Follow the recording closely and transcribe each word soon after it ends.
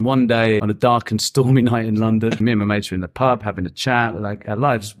One day on a dark and stormy night in London, me and my mates were in the pub having a chat. We're like, our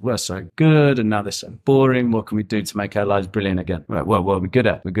lives were so good and now they're so boring. What can we do to make our lives brilliant again? We're like, well, what are we good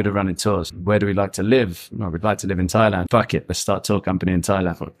at? We're good at running tours. Where do we like to live? Well, we'd like to live in Thailand. Fuck it, let's start a tour company in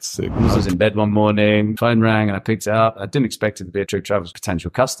Thailand. Sick. I was in bed one morning, phone rang and I picked it up. I didn't expect it to be a True Travels potential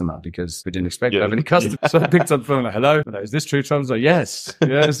customer because we didn't expect to have any customers. So I picked up the phone like, hello? Like, is this True Travels? Like, yes,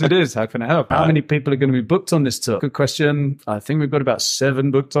 it is. How can I help? How many people are going to be booked on this tour? Good question. I think we've got about 7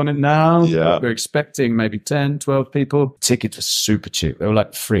 booked on it now. Yeah. We're expecting maybe 10, 12 people. Tickets were super cheap. They were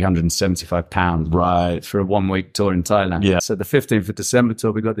like £375 Right. for a 1-week tour in Thailand. Yeah. So the 15th of December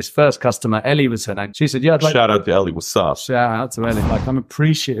tour, we got this first customer. Ellie was her name. She said, yeah, I'd like Shout out to Ellie. What's up? Shout out to Ellie. Like, I'm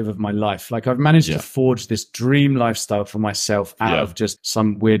appreciative of my life. Like, I've managed to forge this dream lifestyle for myself out of just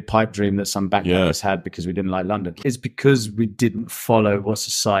some weird pipe dream that some backpackers had because we didn't like London. It's because we didn't follow what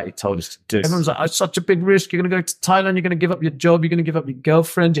society told us to do. Everyone's like, oh, it's such a big risk. You're going to go to Thailand. You're going to give up your job. You're going to give up your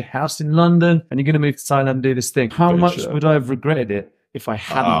girlfriend, your house in London, and you're going to move to Thailand and do this thing. How much would I have regretted it if I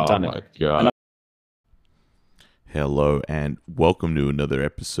hadn't done it? Oh, my God. Hello, and welcome to another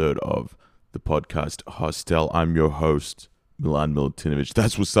episode of the podcast Hostel. I'm your host, Milan Milutinovic.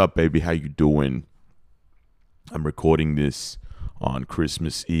 That's what's up, baby. How you doing? I'm recording this on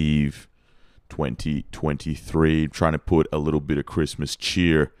Christmas Eve 2023. Trying to put a little bit of Christmas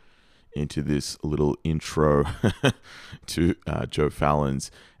cheer into this little intro to Joe Fallon's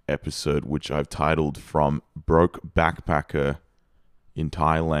episode, which I've titled From Broke Backpacker in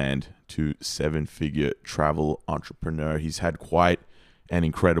Thailand to 7-figure travel entrepreneur. He's had quite an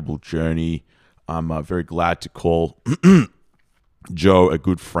incredible journey. I'm very glad to call Joe a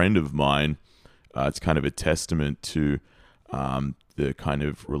good friend of mine. It's kind of a testament to the kind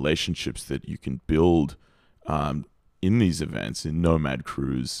of relationships that you can build in these events, in Nomad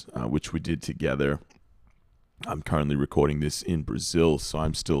Cruise, which we did together. I'm currently recording this in Brazil, so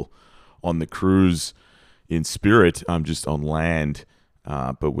I'm still on the cruise in spirit. I'm just on land,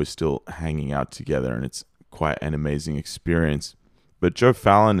 but we're still hanging out together, and it's quite an amazing experience. But Joe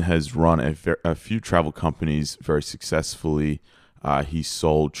Fallon has run a few travel companies very successfully. He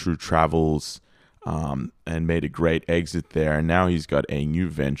sold True Travels and made a great exit there, and now he's got a new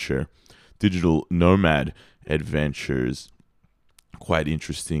venture, Digital Nomad Adventures. Quite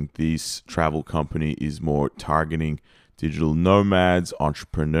interesting. This travel company is more targeting digital nomads,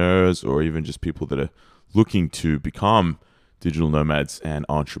 entrepreneurs, or even just people that are looking to become digital nomads and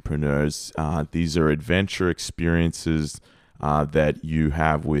entrepreneurs. These are adventure experiences that you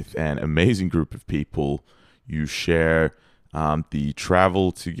have with an amazing group of people. You share the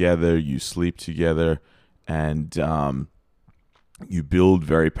travel together, you sleep together, and you build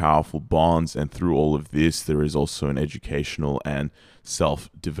very powerful bonds. And through all of this, there is also an educational and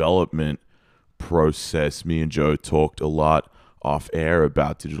self-development process. Me and Joe talked a lot off air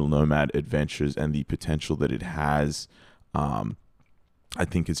about Digital Nomad Adventures and the potential that it has. I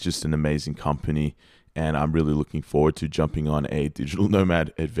think it's just an amazing company, and I'm really looking forward to jumping on a digital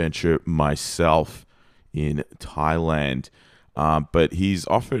nomad adventure myself in Thailand. But he's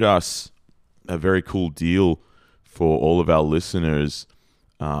offered us a very cool deal for all of our listeners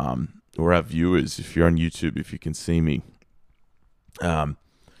or our viewers. If you're on YouTube, if you can see me,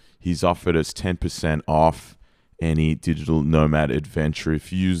 he's offered us 10% off any digital nomad adventure.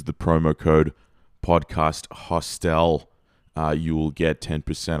 If you use the promo code podcast hostel, you will get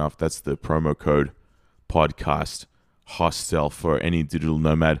 10% off. That's the promo code podcast hostel for any digital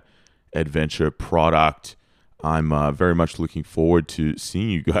nomad adventure product. I'm very much looking forward to seeing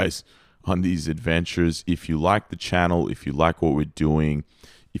you guys on these adventures. If you like the channel, if you like what we're doing,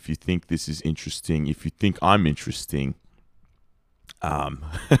 if you think this is interesting, if you think I'm interesting,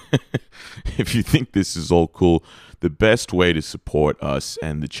 if you think this is all cool, the best way to support us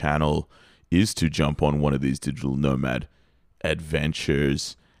and the channel is to jump on one of these digital nomad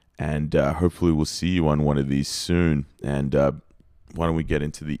adventures, and hopefully we'll see you on one of these soon. And why don't we get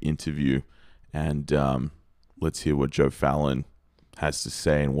into the interview, and let's hear what Joe Fallon has to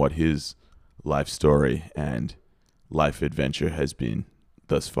say and what his life story and life adventure has been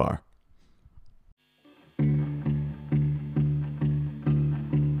thus far.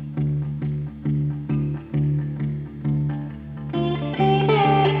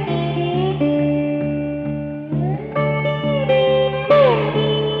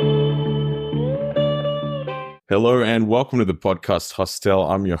 Hello and welcome to the podcast Hostel.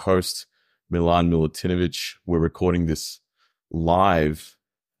 I'm your host, Milan Milutinovic. We're recording this live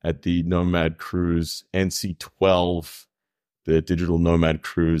at the Nomad Cruise NC12, the digital nomad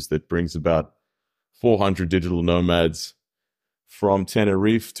cruise that brings about 400 digital nomads from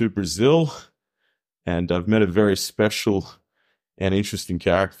Tenerife to Brazil. And I've met a very special an interesting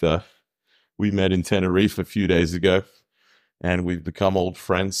character. We met in Tenerife a few days ago, and we've become old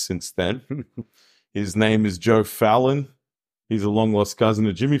friends since then. His name is Joe Fallon. He's a long-lost cousin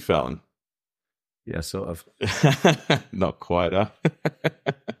of Jimmy Fallon. Yeah, sort of. Not quite, huh?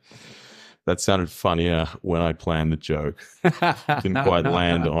 That sounded funnier when I planned the joke. Didn't quite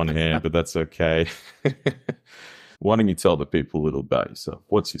land on air, but that's okay. Why don't you tell the people a little about yourself?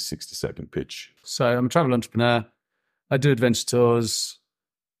 What's your 60-second pitch? So I'm a travel entrepreneur. I do adventure tours,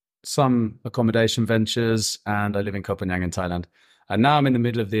 some accommodation ventures, and I live in Copenhagen, Thailand. And now I'm in the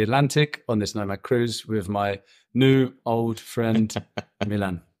middle of the Atlantic on this nomad cruise with my new old friend,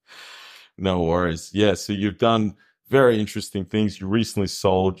 Milan. No worries. Yeah, so you've done very interesting things. You recently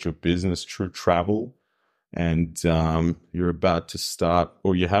sold your business, True Travel, and you're about to start,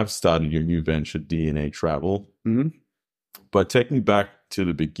 or you have started your new venture, DNA Travel. Mm-hmm. But take me back to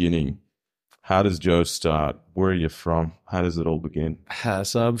the beginning. How does Joe start? Where are you from? How does it all begin?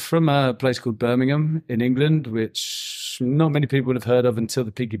 So I'm from a place called Birmingham in England, which not many people would have heard of until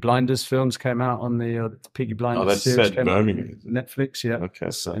the Peaky Blinders films came out on the Peaky Blinders. Oh, that's set in Birmingham. Netflix, yeah. Okay.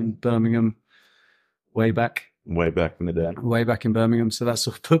 So in Birmingham, way back. Way back in the day. Way back in Birmingham. So that's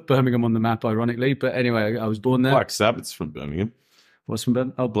sort of put Birmingham on the map, ironically. But anyway, I was born there. Black Sabbath's from Birmingham. What's from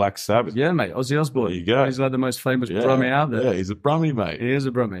Birmingham? Oh, Black Sabbath. Yeah, mate. Ozzy Osbourne. There you go. He's like the most famous Brummie out there. Yeah, he's a Brummie, mate. He is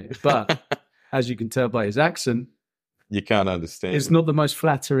a Brummie. But as you can tell by his accent, you can't understand. It's not the most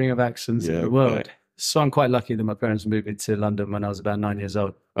flattering of accents in the world. Okay. So I'm quite lucky that my parents moved me to London when I was about 9 years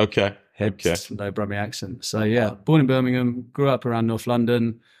old. Okay. Hence, no Brummie accent. So yeah, born in Birmingham, grew up around North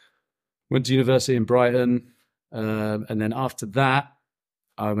London, went to university in Brighton. And then after that,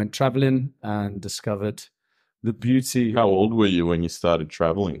 I went traveling and discovered the beauty. How old were you when you started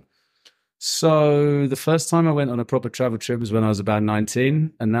traveling? So the first time I went on a proper travel trip was when I was about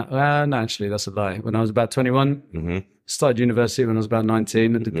 19. And that, no, actually, that's a lie. When I was about 21, started university when I was about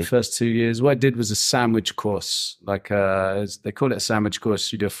 19. I did the first 2 years. What I did was a sandwich course. Like they call it a sandwich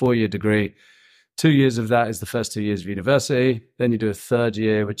course. You do a 4-year degree. 2 years of that is the first 2 years of university. Then you do a third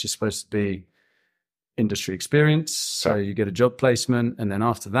year, which is supposed to be industry experience. So you get a job placement. And then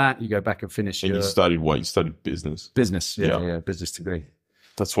after that, you go back and finish And you studied what? You studied business? Business, yeah, business degree.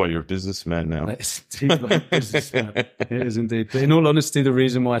 That's why you're a businessman now. It's indeed like a businessman. It is indeed. But in all honesty, the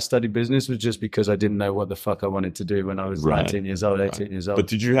reason why I studied business was just because I didn't know what the fuck I wanted to do when I was 19 years old, 18 years old. But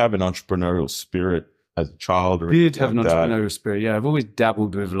did you have an entrepreneurial spirit as a child? I did have an entrepreneurial spirit, yeah. I've always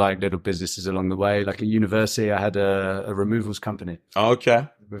dabbled with like little businesses along the way. Like at university, I had a removals company. Oh, okay.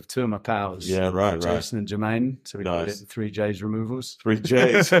 With two of my pals. Yeah, right. Jason and Jermaine. So we called it 3J's Removals.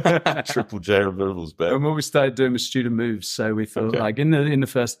 3J's. Triple J Removals, babe. And what we started doing was student moves. So we thought like in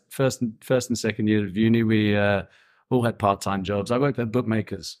the first and second year of uni, we all had part-time jobs. I worked at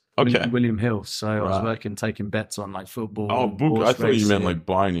bookmakers. Okay. William Hill. So I was working, taking bets on like football. Oh, book. I thought you meant like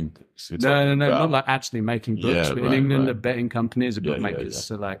buying books. No, not like actually making books. Yeah, but in England, the betting companies are bookmakers.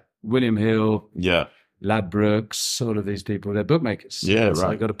 So like William Hill. Yeah. Ladbrokes, all of these people, they're bookmakers. Yeah, so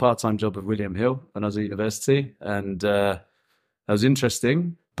I got a part-time job at William Hill when I was at university, and that was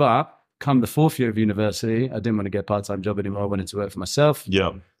interesting. But come the fourth year of university, I didn't want to get a part-time job anymore. I wanted to work for myself.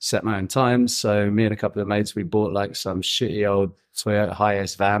 Yeah. Set my own times. So me and a couple of mates, we bought like some shitty old Toyota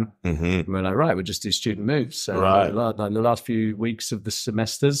Hiace van. Mm-hmm. And we're like, right, we'll just do student moves. So like the last few weeks of the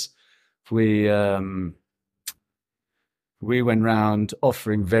semesters, we went round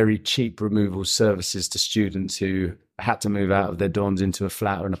offering very cheap removal services to students who had to move out of their dorms into a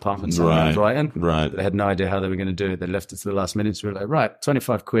flat or an apartment somewhere in Brighton. Right. They had no idea how they were going to do it. They left it to the last minute. So we were like, right,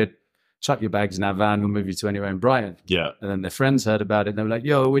 25 quid, chuck your bags in our van, we'll move you to anywhere in Brighton. Yeah. And then their friends heard about it. They were like,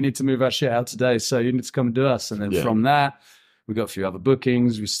 yo, we need to move our shit out today. So you need to come and do us. And then from that, we got a few other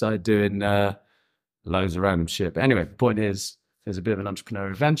bookings. We started doing loads of random shit. But anyway, the point is, there's a bit of an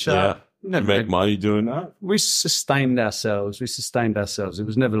entrepreneurial venture. Yeah. Never make money doing that. We sustained ourselves. It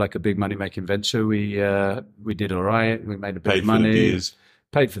was never like a big money making venture. We did all right. We made a bit of money.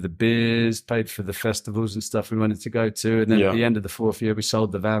 Paid for the beers, paid for the festivals and stuff we wanted to go to. And then at the end of the fourth year, we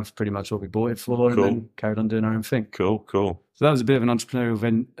sold the van for pretty much what we bought it for, and then carried on doing our own thing. Cool. So that was a bit of an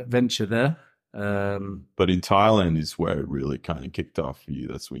entrepreneurial venture there. But in Thailand is where it really kind of kicked off for you.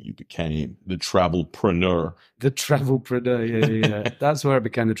 That's when you became the travelpreneur. Yeah. That's where I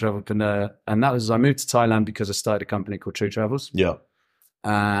became the travelpreneur. And that was, I moved to Thailand because I started a company called True Travels. Yeah.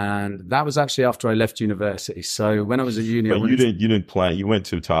 And that was actually after I left university. So when I was at uni, but you didn't plan. You went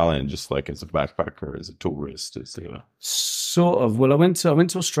to Thailand just like as a backpacker, as a tourist, sort of. Well, I went to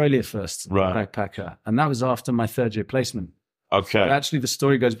Australia first, backpacker, and that was after my third year placement. Okay. Actually, the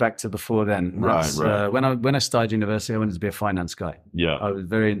story goes back to before then. Right. When I started university, I wanted to be a finance guy. Yeah. I was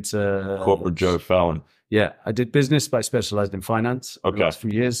very into corporate Joe Fallon. Yeah, I did business, but I specialized in finance for the last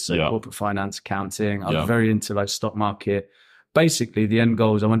few years. So corporate finance, accounting. I was very into like stock market. Basically, the end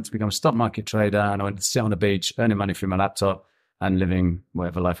goal was I wanted to become a stock market trader, and I wanted to sit on a beach, earning money through my laptop and living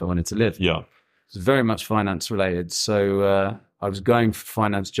whatever life I wanted to live. Yeah. It's very much finance related. So I was going for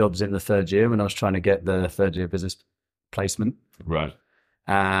finance jobs in the third year when I was trying to get the third year business placement. Right.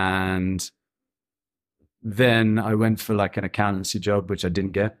 And then I went for like an accountancy job, which I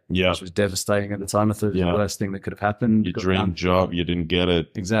didn't get. Yeah. Which was devastating at the time. I thought it was the worst thing that could have happened. Your dream job, you didn't get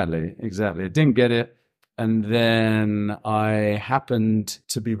it. Exactly. I didn't get it. And then I happened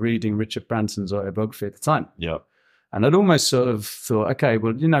to be reading Richard Branson's autobiography at the time. Yeah. And I'd almost sort of thought, okay,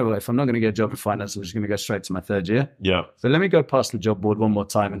 well, you know what? If I'm not going to get a job in finance, I'm just going to go straight to my third year. Yeah. So let me go past the job board one more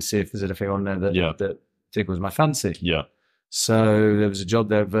time and see if there's anything on there that tickles my fancy. Yeah. So there was a job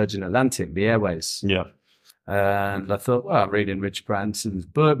there at Virgin Atlantic, the Airways. Yeah. And I thought, well, I'm reading Richard Branson's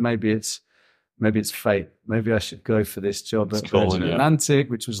book. Maybe it's fate. Maybe I should go for this job at Virgin Atlantic,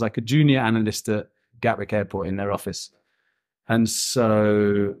 which was like a junior analyst at Gatwick Airport in their office. And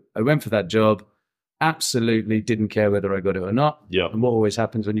so I went for that job. Absolutely didn't care whether I got it or not. Yeah. And what always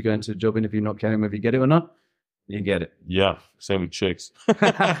happens when you go into a job interview not caring whether you get it or not? You get it. Yeah. Same with chicks.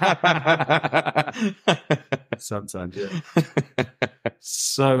 Sometimes, yeah.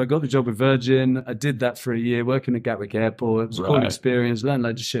 So I got the job with Virgin. I did that for a year, working at Gatwick Airport. It was a cool experience. Learned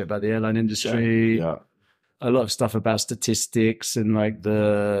loads of shit about the airline industry. Yeah. A lot of stuff about statistics and like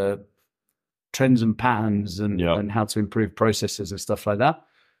the trends and patterns and how to improve processes and stuff like that.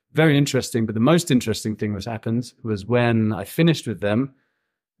 Very interesting. But the most interesting thing that happened was when I finished with them,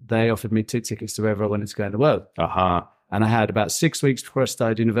 they offered me 2 tickets to wherever I wanted to go in the world. And I had about 6 weeks before I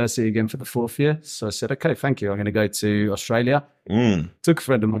started university again for the 4th year. So I said, okay, thank you. I'm going to go to Australia. Took a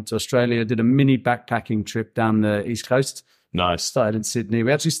friend of mine to Australia, did a mini backpacking trip down the East Coast. Nice. Started in Sydney.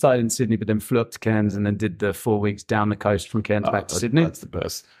 We actually started in Sydney, but then flew up to Cairns and then did the 4 weeks down the coast from Cairns back to Sydney. That's the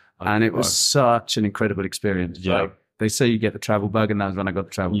best. And it was such an incredible experience. Yeah. Like, they say you get the travel bug, and that was when I got the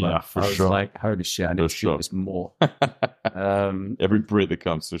travel bug. For I was like, holy shit, I need to do this more. Every Brit that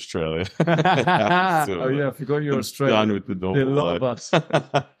comes to Australia. Oh yeah, I forgot you're Australian. Done with the normal a lot of us.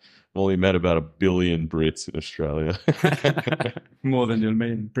 I've only met about 1 billion Brits in Australia. More than you'll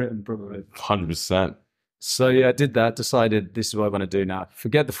meet in Britain, probably. 100%. So yeah, I did that, decided this is what I want to do now.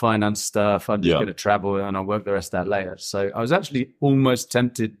 Forget the finance stuff. I'm just going to travel and I'll work the rest of that later. So I was actually almost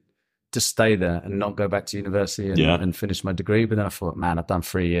tempted to stay there and not go back to university and finish my degree. But then I thought, man, I've done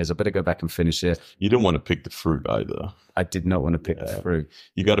 3 years. I better go back and finish it. You didn't want to pick the fruit either. I did not want to pick the fruit.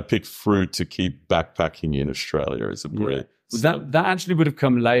 You got to pick fruit to keep backpacking in Australia as a Brit. Yeah. That actually would have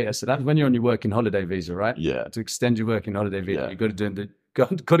come later. So that's when you're on your working holiday visa, right? Yeah. To extend your working holiday visa, you've got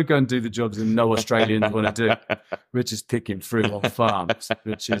to go and do the jobs that no Australians want to do, which is picking fruit on farms,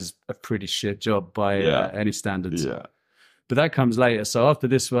 which is a pretty shit job by any standards. Yeah. But that comes later. So after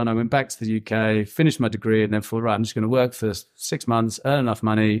this one, I went back to the UK, finished my degree, and then thought, right, I'm just going to work for 6 months, earn enough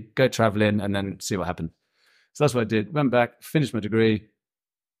money, go traveling, and then see what happened. So that's what I did. Went back, finished my degree,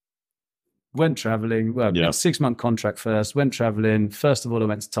 went traveling. Well, 6-month contract first, went traveling. First of all, I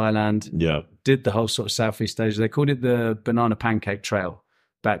went to Thailand. Yeah. Did the whole sort of Southeast Asia. They called it the Banana Pancake Trail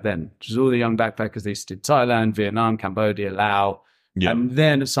back then, which was all the young backpackers. They used to do Thailand, Vietnam, Cambodia, Laos. Yeah. And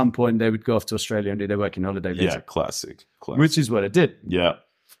then at some point they would go off to Australia and do their working holiday visa. Yeah, classic. Which is what I did. Yeah.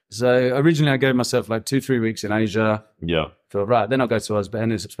 So originally I gave myself like 2-3 weeks in Asia. Yeah. Thought, right, then I'll go to Oz, but I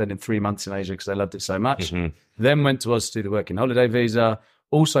ended up spending 3 months in Asia because I loved it so much. Mm-hmm. Then went to Oz to do the working holiday visa.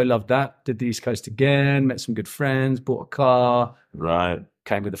 Also loved that. Did the East Coast again, met some good friends, bought a car. Right.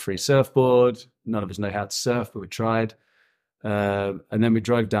 Came with a free surfboard. None of us know how to surf, but we tried. And then we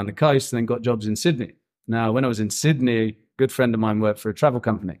drove down the coast and then got jobs in Sydney. Now, when I was in Sydney, a good friend of mine worked for a travel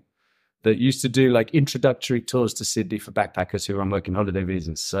company that used to do like introductory tours to Sydney for backpackers who were on working holiday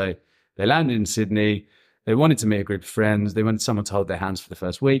visas. So they landed in Sydney. They wanted to meet a group of friends. They wanted someone to hold their hands for the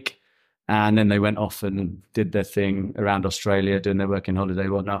first week. And then they went off and did their thing around Australia, doing their working holiday,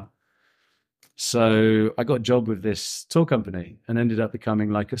 whatnot. So I got a job with this tour company and ended up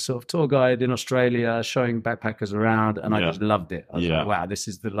becoming like a sort of tour guide in Australia, showing backpackers around. And I just loved it. I was like, wow, this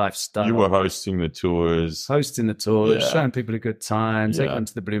is the lifestyle. You were hosting the tours. Showing people a good time, taking them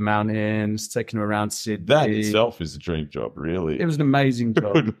to the Blue Mountains, taking them around Sydney. That itself is a dream job, really. It was an amazing job.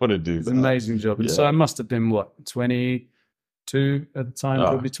 I would want to do that. It was an amazing job. And so I must have been, 22 at the time,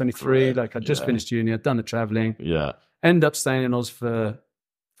 probably 23. Right. Like I just finished uni, I'd done the traveling. Yeah. Ended up staying in Oz for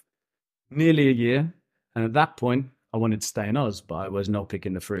nearly a year. And at that point, I wanted to stay in Oz, but I was not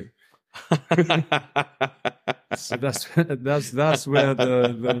picking the fruit. So that's where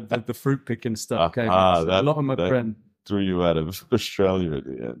the fruit picking stuff came. So a lot of my friends threw you out of Australia at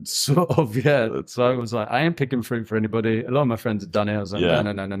the end. Sort of, yeah. So I was like, I ain't picking fruit for anybody. A lot of my friends have done it. I was like,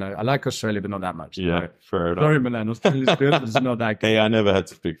 no. I like Australia, but not that much. Yeah, fair enough. Sorry, Milan. Australia's good, but it's not that good. Hey, I never had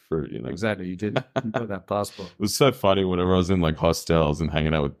to pick fruit, Exactly, you did. You got that passport. It was so funny whenever I was in like hostels and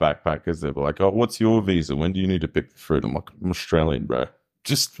hanging out with backpackers. They were like, "Oh, what's your visa? When do you need to pick the fruit?" I'm like, "I'm Australian, bro.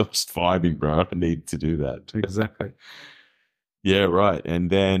 Just vibing, bro. I need to do that." Exactly. Yeah, right.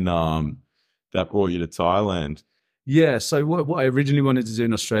 And then that brought you to Thailand. Yeah. So what I originally wanted to do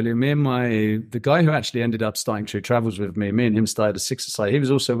in Australia, me and the guy who actually ended up starting True Travels with me and him started a six-a-side. He was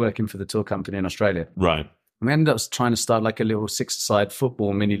also working for the tour company in Australia. Right. We ended up trying to start like a little six-a-side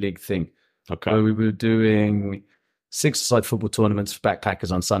football mini league thing. Okay. Where we were doing six-a-side football tournaments for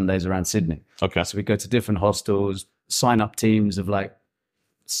backpackers on Sundays around Sydney. Okay. So we go to different hostels, sign up teams of like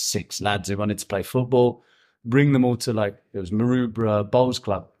 6 lads who wanted to play football, bring them all to like, it was Maroubra Bowls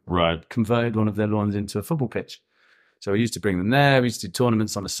Club. Right. Converted one of their lawns into a football pitch. So we used to bring them there. We used to do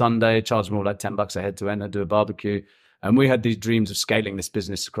tournaments on a Sunday, charge them all like $10 a head to enter, do a barbecue. And we had these dreams of scaling this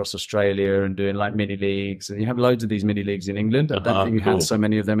business across Australia and doing like mini leagues. And you have loads of these mini leagues in England. I don't think you had so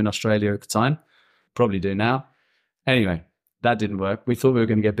many of them in Australia at the time. Probably do now. Anyway, that didn't work. We thought we were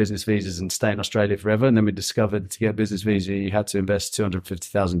going to get business visas and stay in Australia forever. And then we discovered to get a business visa, you had to invest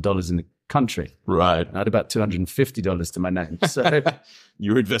 $250,000 in the country. Right. I had about $250 to my name. So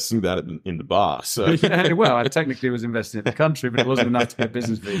you were investing that in the bar. So yeah, well, I technically was investing in the country, but it wasn't enough to get a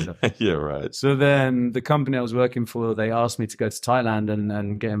business visa. Yeah, right. So then the company I was working for, they asked me to go to Thailand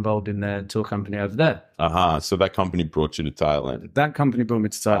and get involved in their tour company over there. So that company brought you to Thailand. That company brought me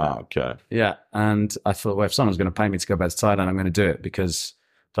to Thailand. Okay. Yeah. And I thought, well, if someone's going to pay me to go back to Thailand, I'm going to do it because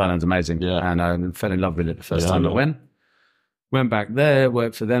Thailand's amazing. Yeah. And I fell in love with it the first time I went. Went back there,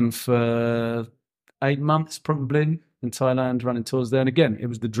 worked for them for 8 months probably in Thailand, running tours there. And again, it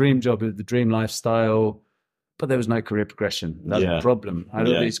was the dream job, it was the dream lifestyle, but there was no career progression. That was the problem. I had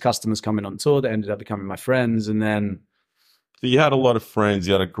all these customers coming on tour that ended up becoming my friends. And then... So you had a lot of friends.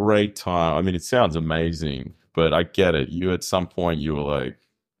 You had a great time. I mean, it sounds amazing, but I get it. You, at some point, you were like,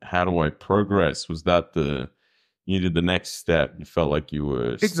 how do I progress? Was that you needed the next step? You felt like you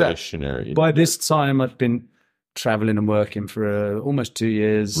were stationary. By this time, I'd been traveling and working for almost 2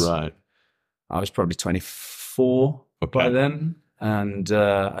 years. Right. I was probably 24 by then. And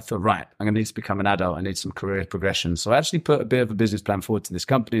I thought, right, I'm going to need to become an adult. I need some career progression. So I actually put a bit of a business plan forward to this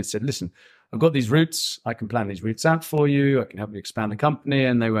company and said, listen, I've got these routes. I can plan these routes out for you. I can help you expand the company.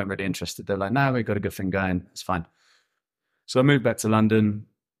 And they weren't really interested. They're like, no, we've got a good thing going. It's fine. So I moved back to London,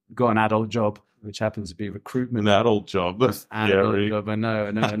 got an adult job, which happens to be recruitment. An adult job. That's scary. Job. I know.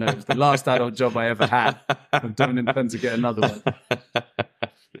 It was the last adult job I ever had. I don't intend to get another one.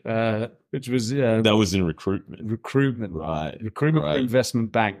 Which was, that was in recruitment. Right. Recruitment for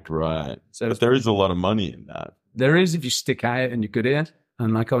investment bank. Right. So but there is a lot of money in that. There is if you stick at it and you're good at it.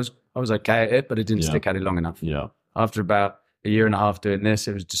 And like I was okay at it, but I didn't stick at it long enough. Yeah. After about a year and a half doing this,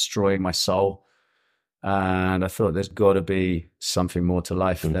 it was destroying my soul. And I thought there's got to be something more to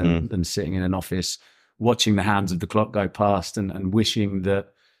life than sitting in an office, watching the hands of the clock go past and wishing that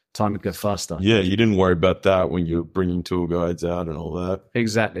time would go faster. Yeah, you didn't worry about that when you were bringing tour guides out and all that.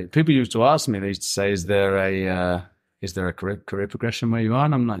 Exactly. People used to ask me, they used to say, is there a career progression where you are?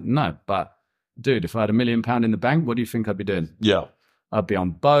 And I'm like, no, but dude, if I had £1 million in the bank, what do you think I'd be doing? Yeah. I'd be on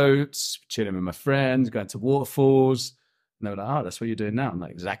boats, chilling with my friends, going to waterfalls. And they were like, oh, that's what you're doing now. I'm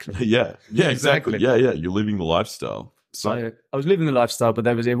like, exactly. Yeah, exactly. Yeah. You're living the lifestyle. So I was living the lifestyle, but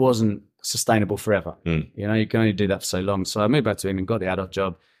it wasn't sustainable forever. You know, you can only do that for so long. So I moved back to England, got the adult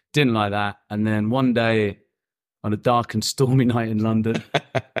job, didn't like that. And then one day on a dark and stormy night in London,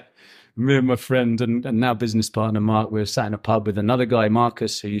 me and my friend and now business partner, Mark, we were sat in a pub with another guy,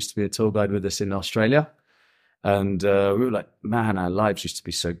 Marcus, who used to be a tour guide with us in Australia. And we were like, man, our lives used to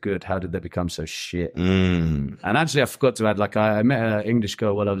be so good. How did they become so shit? And actually, I forgot to add, like, I met an English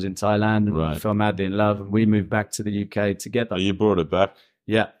girl while I was in Thailand and we fell madly in love. And we moved back to the UK together. Oh, you brought it back?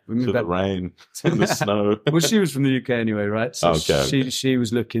 Yeah. We moved to back. The rain, to the snow. Well, she was from the UK anyway, right? So she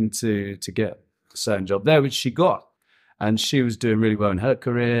was looking to get a certain job there, which she got. And she was doing really well in her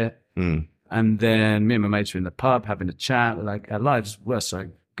career. And then me and my mates were in the pub having a chat. Like, our lives were so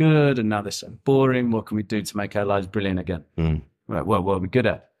good and now they're so boring. What can we do to make our lives brilliant again? Right, well, what are we good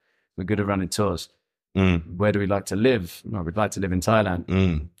at? We're good at running tours. Where do we like to live? Well, we'd like to live in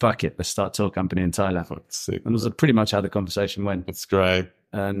Thailand. Fuck it, let's start a tour company in Thailand. That's sick. And it was pretty much how the conversation went. That's great.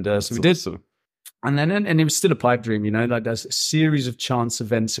 And so we did. And then it was still a pipe dream, you know, like there's a series of chance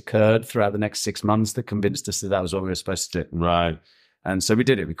events occurred throughout the next 6 months that convinced us that was what we were supposed to do. Right. And so we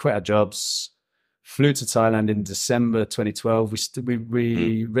did it. We quit our jobs, flew to Thailand in December 2012.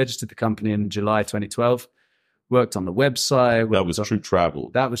 We registered the company in July 2012, worked on the website. That was True Travel.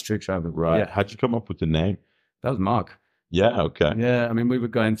 That was True Travel. Right. Yeah. How'd you come up with the name? That was Mark. Yeah, okay. Yeah, I mean, we were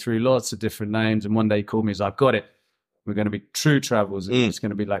going through lots of different names, and one day he called me, he's like, I've got it. We're going to be True Travels. It's going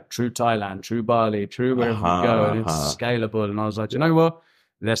to be like True Thailand, True Bali, True wherever we go, and it's scalable. And I was like, you know what?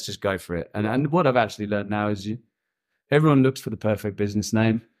 Let's just go for it. And what I've actually learned now is everyone looks for the perfect business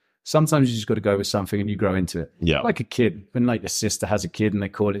name. Sometimes you just got to go with something and you grow into it. Yeah. Like a kid. When like your sister has a kid and they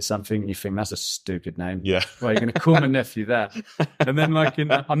call it something, you think that's a stupid name. Yeah. Well, you're going to call my nephew that. And then like,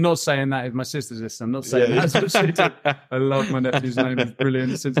 I'm not saying that if my sister's listening. I'm not saying that's what she did. I love my nephew's name. It's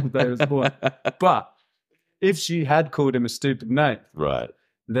brilliant since the day he was born. But if she had called him a stupid name, right,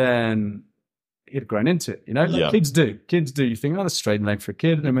 then he'd have grown into it, Like kids do. Kids do. You think, oh, that's a straight name for a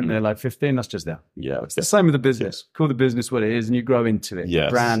kid. And then when they're like 15, that's just there. Yeah. It's the same with the business. Call the business what it is and you grow into it. Yes.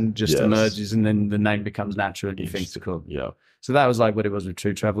 The brand just emerges and then the name becomes natural and you think it's cool. Yeah. So that was like what it was with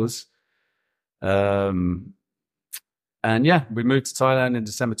True Travels. And yeah, we moved to Thailand in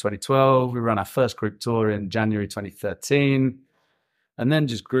December 2012. We ran our first group tour in January 2013 and then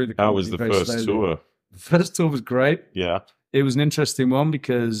just grew the company. How was the first tour? The first tour was great. Yeah. It was an interesting one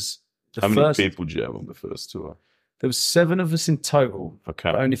because how many people did you have on the first tour? There was 7 of us in total, but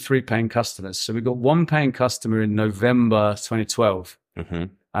only 3 paying customers. So we got 1 paying customer in November 2012. Mm-hmm.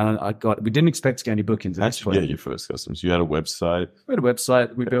 And we didn't expect to get any bookings at this point. Yeah, your first customers. You had a website. We had a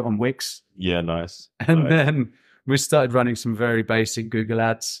website we built on Wix. Yeah, nice. And then we started running some very basic Google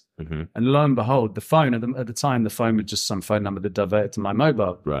ads. Mm-hmm. And lo and behold, the phone at the time, the phone was just some phone number that diverted to my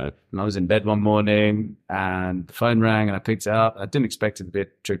mobile. Right. And I was in bed one morning and the phone rang and I picked it up. I didn't expect it to be a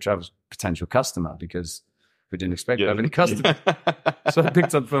True Travels potential customer because we didn't expect to have any customers. So I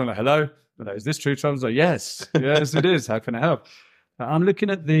picked up the phone like, hello? Like, is this True Travels? Like, yes, it is. How can I help? I'm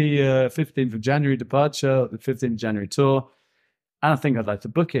looking at the 15th of January departure, the 15th of January tour, and I think I'd like to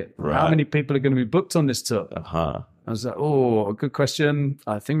book it. Right. How many people are going to be booked on this tour? Uh-huh. I was like, oh, good question.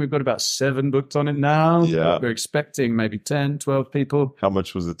 I think we've got about 7 booked on it now. Yeah. We're expecting maybe 10, 12 people. How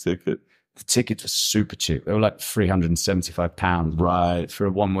much was the ticket? The tickets were super cheap. They were like £375. Right. For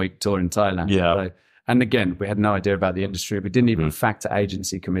a 1-week tour in Thailand. Yeah. So, and again, we had no idea about the industry. We didn't even factor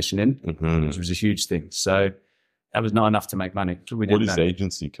agency commission in, which was a huge thing. So that was not enough to make money. What is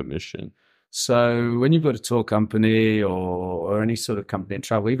agency commission? So when you've got a tour company or any sort of company in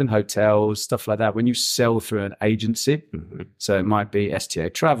travel, even hotels, stuff like that, when you sell through an agency, so it might be STA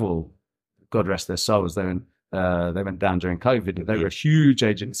Travel, God rest their souls, they went down during COVID. They were a huge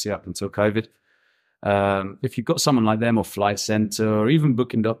agency up until COVID. If you've got someone like them or Flight Centre or even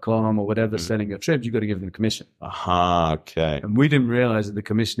Booking.com or whatever selling your trip, you've got to give them a commission. Aha, okay. And we didn't realize that the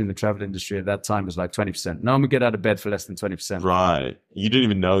commission in the travel industry at that time was like 20%. No one would get out of bed for less than 20%. Right. You didn't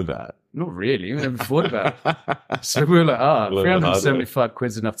even know that. Not really. We never thought about it. So we were like, 375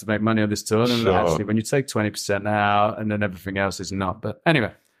 quid's enough to make money on this tour. And actually, when you take 20% out and then everything else is not. But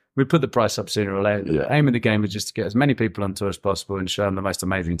anyway, we put the price up sooner or later. The aim of the game was just to get as many people on tour as possible and show them the most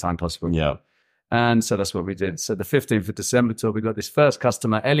amazing time possible. Yeah. And so that's what we did. So the 15th of December tour, we got this first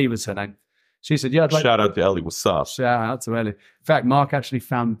customer. Ellie was her name. She said, yeah, I'd like Shout out to Ellie. What's up? Shout out to Ellie. In fact, Mark actually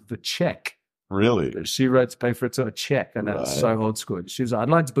found the check. Really? That she wrote to pay for a tour, a check. And that's so old school. She was like, I'd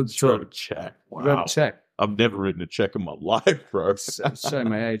like to book the tour. Wrote a check. Wow. Wrote a check. I've never written a check in my life, bro. Showing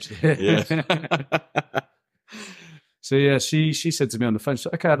my age. Yeah. So yeah, she said to me on the phone, she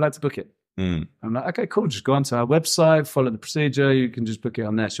said, okay, I'd like to book it. I'm like, okay, cool. Just go onto our website, follow the procedure. You can just book it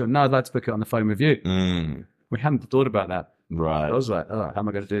on there. She went, no, I'd like to book it on the phone with you. We hadn't thought about that. Right. I was like, oh, how am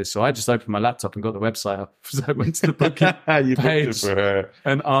I going to do this? So I just opened my laptop and got the website up. So I went to the booking page for her.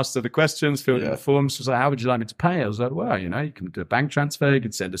 And asked her the questions, filled in the forms. She was like, how would you like me to pay? I was like, well, you can do a bank transfer. You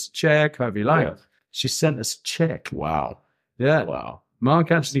can send us a check, however you like. She sent us a check. Wow. Yeah. Wow.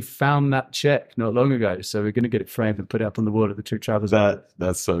 Mark actually found that check not long ago, so we're going to get it framed and put it up on the wall at the True Travels.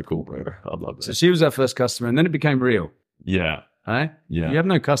 That's so cool, bro. I love that. So she was our first customer, and then it became real. Yeah. Right? Yeah. You have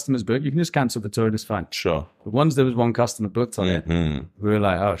no customers booked, you can just cancel the tour and it's fine. Sure. But once there was one customer booked on it, we were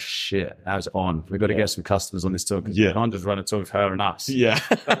like, oh shit, that was on. We've got to get some customers on this tour because we can't just run a tour with her and us. Yeah.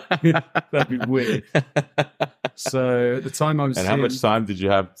 That'd be weird. So at the time I was how much time did you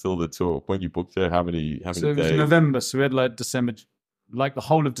have till the tour? When you booked it, how many days? So it was November, so we had like December, like the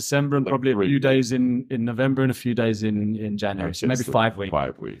whole of December and probably a few days in November and a few days in January. Okay, so maybe 5 weeks.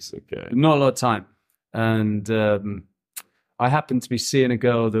 5 weeks, okay. Not a lot of time. And I happened to be seeing a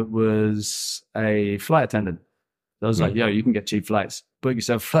girl that was a flight attendant. I was like, yo, you can get cheap flights. Book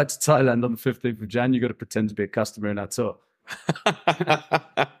yourself a flight to Thailand on the 15th of Jan. You got to pretend to be a customer in our tour.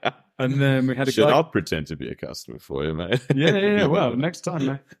 And then we had a guy. I'll pretend to be a customer for you, mate. Yeah. Well, next time,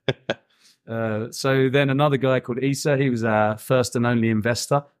 mate. So then another guy called Issa, he was our first and only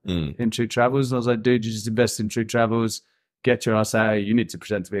investor in True Travels. I was like, dude, you just invest in True Travels, get your ass out. You need to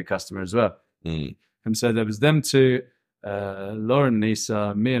pretend to be a customer as well. And so there was them two, Lauren and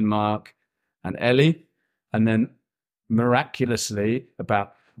Issa, me and Mark and Ellie. And then miraculously,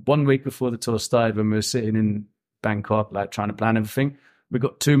 about 1 week before the tour started, when we were sitting in Bangkok, like trying to plan everything, we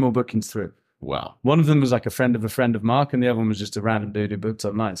got 2 more bookings through. Wow. One of them was like a friend of Mark, and the other one was just a random dude who booked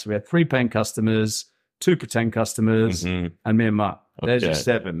online. So we had 3 paying customers, 2 pretend customers, and me and Mark. There's your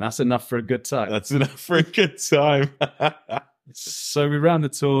 7. That's enough for a good time. That's enough for a good time. So we ran the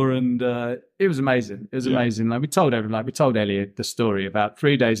tour, and it was amazing. It was amazing. Like we told Elliot the story. About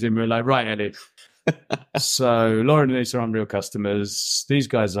 3 days in, we were like, right, Elliot. So Lauren and Lisa aren't real customers. These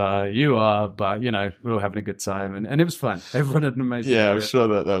guys are, you are, but we're all having a good time, and it was fun. Everyone had an amazing time. I'm trip. sure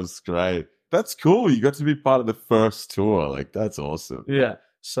that was great. That's cool. You got to be part of the first tour. Like, that's awesome. Yeah.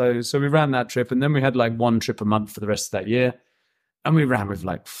 So we ran that trip, and then we had like 1 trip a month for the rest of that year. And we ran with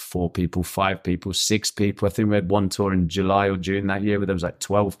like 4 people, 5 people, 6 people. I think we had 1 tour in July or June that year where there was like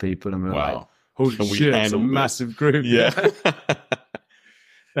 12 people, and we were like, holy shit, it's a massive group. Yeah.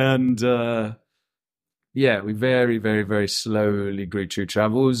 And we very, very, very slowly grew True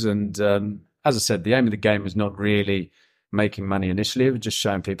Travels. And as I said, the aim of the game was not really making money initially. It was just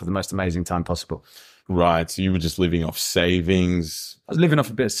showing people the most amazing time possible. Right. So you were just living off savings. I was living off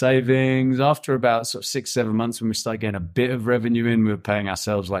a bit of savings. After about sort of 6-7 months, when we started getting a bit of revenue in, we were paying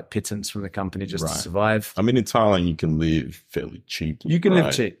ourselves like pittance from the company just to survive. I mean, in Thailand, you can live fairly cheap. You can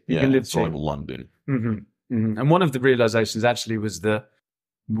live cheap. You can live cheap. Like London. And one of the realizations actually was that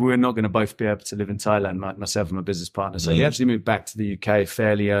we're not going to both be able to live in Thailand, myself and my business partner. So he actually moved back to the UK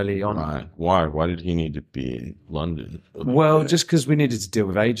fairly early on. Right. Why? Why did he need to be in London? Well, just because we needed to deal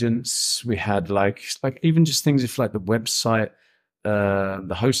with agents. We had like even just things if like the website,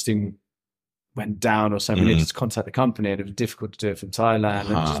 the hosting went down or something. We needed to contact the company, and it was difficult to do it from Thailand.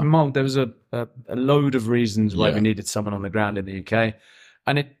 And just there was a load of reasons why we needed someone on the ground in the UK.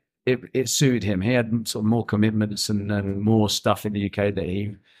 And it suited him. He had sort of more commitments and more stuff in the UK that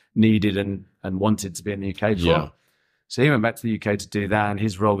he needed and wanted to be in the UK for. Yeah. So he went back to the UK to do that, and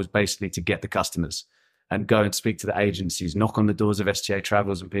his role was basically to get the customers and go and speak to the agencies, knock on the doors of STA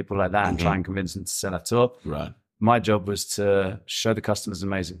Travels and people like that, and try and convince them to sell our tour. Right. My job was to show the customers an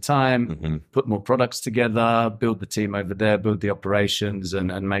amazing time, put more products together, build the team over there, build the operations,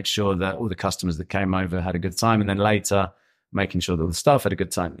 and make sure that all the customers that came over had a good time. And then later, making sure that the staff had a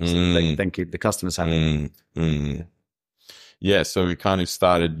good time, so they can then keep the customers happy. Yeah, so it kind of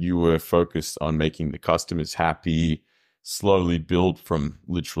started, you were focused on making the customers happy, slowly build from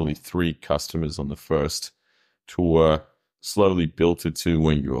literally 3 customers on the first tour, slowly built it to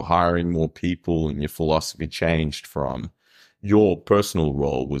when you were hiring more people, and your philosophy changed from your personal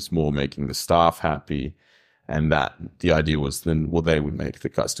role was more making the staff happy. And that the idea was then, well, they would make the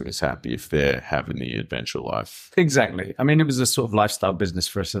customers happy if they're having the adventure life. Exactly. I mean, it was a sort of lifestyle business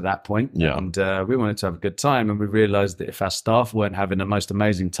for us at that point. Yeah. And we wanted to have a good time. And we realized that if our staff weren't having the most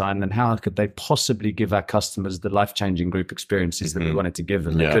amazing time, then how could they possibly give our customers the life-changing group experiences that we wanted to give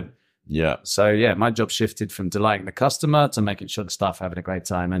them? They couldn't. Yeah. So, my job shifted from delighting the customer to making sure the staff are having a great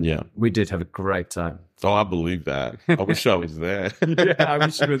time. And we did have a great time. Oh, I believe that. I wish I was there. Yeah, I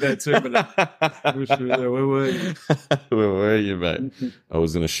wish you were there too. But I wish you were there. Where were you? Where were you, mate? I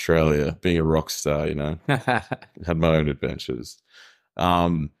was in Australia, being a rock star, Had my own adventures.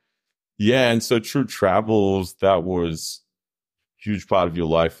 And so True Travels, that was a huge part of your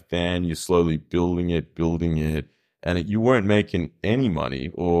life then. You're slowly building it. And you weren't making any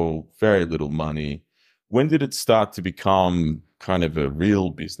money or very little money. When did it start to become kind of a real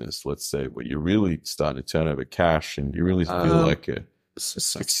business, let's say, where you really start to turn over cash and you really feel like a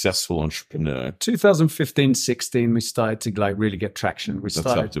successful entrepreneur? 2015-16, we started to really get traction. That's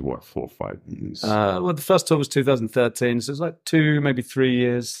up to what, 4 or 5 years? Well, the first tour was 2013, so it was like 2, maybe 3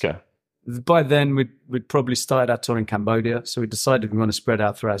 years. Okay. By then, we'd probably started our tour in Cambodia, so we decided we want to spread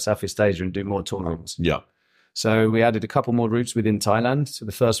out throughout Southeast Asia and do more tour routes. Yeah. So we added a couple more routes within Thailand. So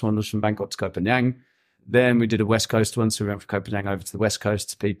the first one was from Bangkok to Koh Phangan. Then we did a West Coast one. So we went from Koh Phangan over to the West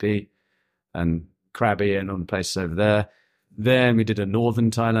Coast to Phi Phi and Krabi and all the places over there. Then we did a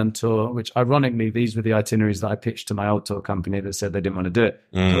Northern Thailand tour, which ironically, these were the itineraries that I pitched to my old tour company that said they didn't want to do it.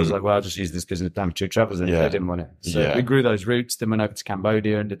 So I was like, well, I'll just use this business plan for True Travels. And they didn't want it. So we grew those routes, then went over to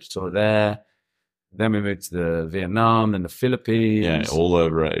Cambodia and did a tour there. Then we moved to Vietnam and the Philippines. Yeah, all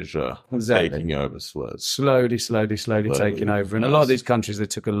over Asia. Exactly. Taking over slowly taking over. And a lot of these countries, they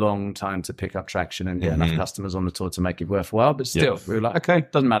took a long time to pick up traction and get enough customers on the tour to make it worthwhile. But still, we were like, okay,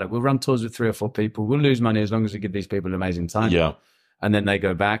 doesn't matter. We'll run tours with 3 or 4 people. We'll lose money as long as we give these people an amazing time. Yeah. And then they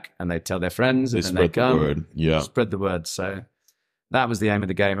go back and they tell their friends and then they come. The word. Yeah. Spread the word. So that was the aim of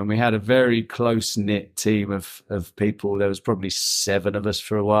the game. And we had a very close-knit team of people. There was probably 7 of us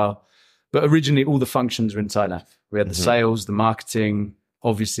for a while. But originally, all the functions were in Thailand. We had the sales, the marketing,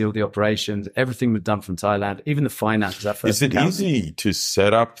 obviously all the operations. Everything was done from Thailand, even the finance. Is it easy to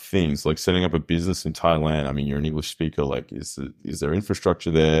set up things, like setting up a business in Thailand? I mean, you're an English speaker. Like, is there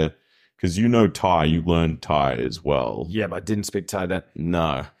infrastructure there? Because you know Thai, you learned Thai as well. Yeah, but I didn't speak Thai then.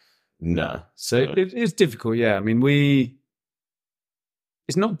 No. So it's difficult, yeah. I mean,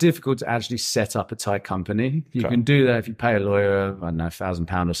 it's not difficult to actually set up a Thai company. You can do that if you pay a lawyer, I don't know,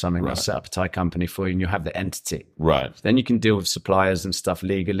 £1,000 or something. They'll set up a Thai company for you and you'll have the entity. Right. Then you can deal with suppliers and stuff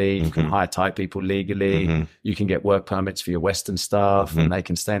legally. You can hire Thai people legally. You can get work permits for your Western staff and they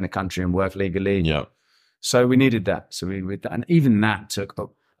can stay in the country and work legally. Yeah. So we needed that. And even that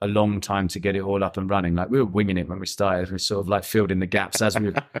took a long time to get it all up and running. Like we were winging it when we started. We sort of like filled in the gaps as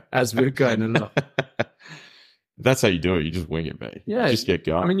we were going along. That's how you do it. You just wing it, mate. Yeah. Just get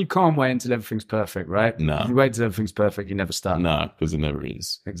going. I mean, you can't wait until everything's perfect, right? No. If you wait until everything's perfect, you never start. No, because it never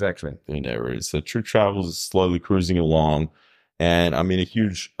is. Exactly. It never is. So True Travels is slowly cruising along. And I mean, a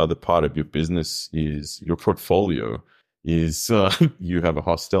huge other part of your business is your portfolio is you have a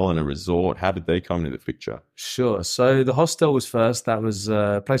hostel and a resort. How did they come into the picture? Sure. So the hostel was first. That was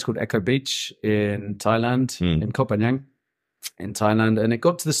a place called Echo Beach in Thailand, in Koh Phangan in Thailand. And it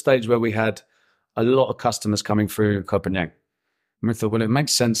got to the stage where we had a lot of customers coming through Koh Phangan. And we thought, well, it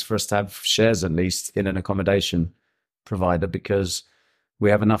makes sense for us to have shares at least in an accommodation provider because we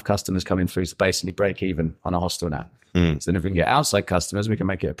have enough customers coming through to basically break even on a hostel now. So then if we can get outside customers, we can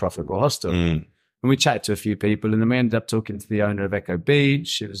make it a profitable hostel. And we chatted to a few people and then we ended up talking to the owner of Echo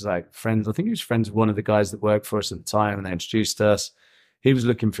Beach. It was like friends. I think he was friends with one of the guys that worked for us at the time and they introduced us. He was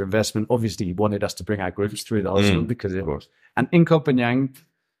looking for investment. Obviously, he wanted us to bring our groups through the hostel because it was. And in Koh Phangan,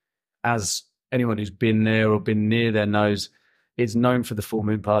 as anyone who's been there or been near there knows, it's known for the full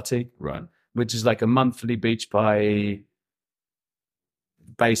moon party, right? Which is like a monthly beach party,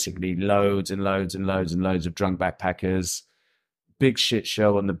 basically loads and loads and loads and loads of drunk backpackers, big shit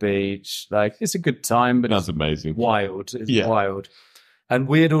show on the beach. Like it's a good time, but that's amazing. Wild. It's wild. And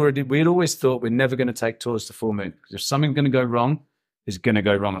we had always thought we're never going to take tours to full moon. If something's going to go wrong, it's going to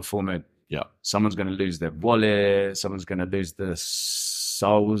go wrong at full moon. Yeah. Someone's going to lose their wallet. Someone's going to lose the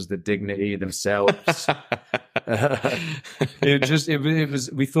souls, the dignity themselves.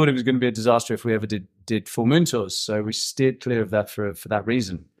 We thought it was going to be a disaster if we ever did full moon tours. So we steered clear of that for that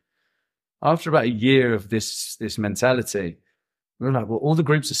reason. After about a year of this mentality, we were like, well, all the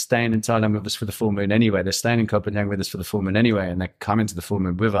groups are staying in Thailand with us for the full moon anyway. They're staying in Koh Phangan with us for the full moon anyway, and they're coming to the full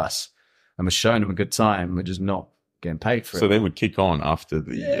moon with us. And we're showing them a good time. We're just not getting paid for it. So they would kick on after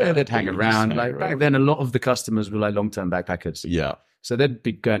the... Yeah, they'd hang around. Like back then, a lot of the customers were like long-term backpackers. Yeah. So they'd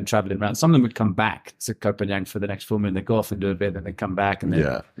be going traveling around. Some of them would come back to Koh Phangan for the next full moon. They'd go off and do a bit, and they'd come back and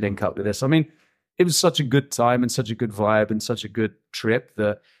they'd link up with us. I mean, it was such a good time and such a good vibe and such a good trip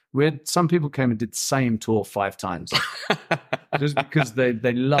that some people came and did the same tour 5 times. Just because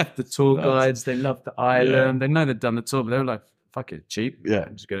they loved the tour guides, they loved the island. They know they'd done the tour, but they were like, fuck it, cheap. Yeah.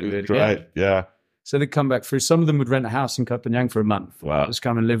 I'm just going to do it again. Right, yeah. So they'd come back through. Some of them would rent a house in Koh Phangan for a month. Wow. Just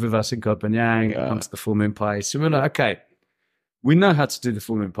come and live with us in Koh Phangan, come to the full moon party. So we're like, okay, we know how to do the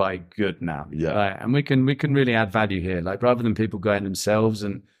full moon party good now. Yeah. Right? And we can really add value here. Like rather than people going themselves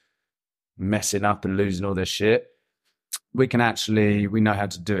and messing up and losing all their shit, we know how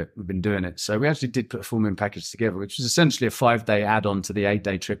to do it. We've been doing it. So we actually did put a full moon package together, which was essentially a 5-day add-on to the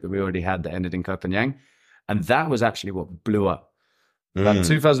 8-day trip that we already had that ended in Koh Phangan. And that was actually what blew up. About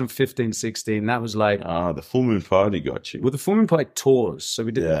 2015, 16, that was like... the full moon party got you. Well, the full moon party tours. So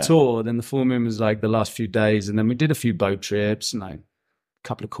we did the tour, then the full moon was like the last few days, and then we did a few boat trips and like a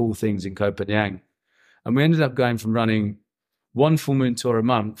couple of cool things in Koh Phangan. And we ended up going from running one full moon tour a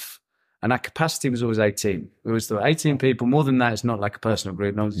month, and our capacity was always 18. We always thought 18 people. More than that, it's not like a personal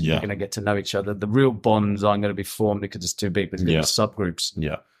group. No one's going to get to know each other. The real bonds aren't going to be formed because it's too big. There's subgroups.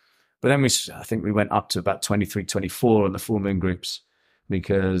 Yeah. But then I think we went up to about 23, 24 on the full moon groups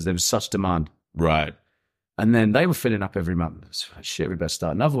because there was such demand. Right. And then they were filling up every month. So, shit, we better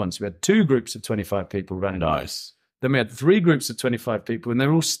start another one. So we had 2 groups of 25 people running. Nice. Then we had 3 groups of 25 people, and they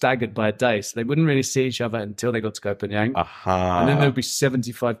were all staggered by a day. So they wouldn't really see each other until they got to Koh Phangan. And then there would be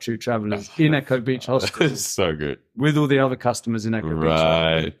 75 true travelers in Echo Beach Hostel. So good. With all the other customers in Echo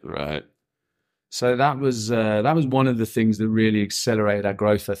Beach. Right. So that was one of the things that really accelerated our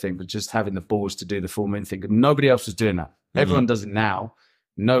growth, I think, was just having the balls to do the full moon thing. Nobody else was doing that. Everyone does it now.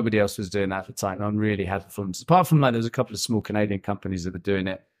 Nobody else was doing that at the time. I really had fun. Apart from like, there's a couple of small Canadian companies that were doing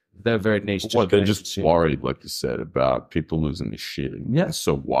it. They're very niche. What, they're just worried, like you said, about people losing their shit. Yeah. It's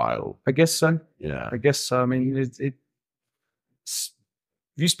so wild. I guess so. Yeah. I guess so. I mean, if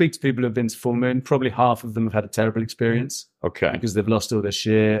you speak to people who've been to full moon, probably half of them have had a terrible experience. Okay. Because they've lost all their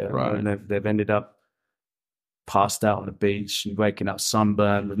shit. Right. And they've ended up passed out on the beach and waking up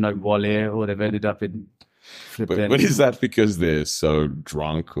sunburned with no wallet, or they've ended up in But is that because they're so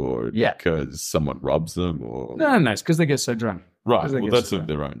drunk, or yeah, because someone robs them, or no, it's because they get so drunk. Right. Well, that's of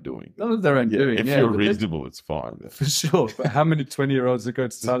their own doing. Not of their own doing. If you're reasonable, it's fine. For sure. But how many 20-year-olds are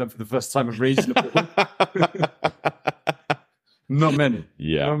going to Thailand for the first time of reasonable? Not many.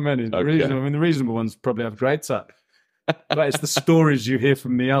 Yeah. Not many. Okay. The reasonable ones probably have great time. But it's the stories you hear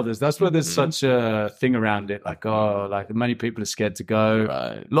from the others. That's why there's such a thing around it. Like, many people are scared to go.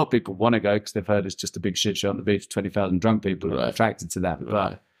 Right. A lot of people want to go because they've heard it's just a big shit show on the beach. 20,000 drunk people are attracted to that.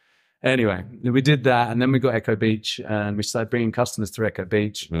 Right. But anyway, we did that, and then we got Echo Beach, and we started bringing customers through Echo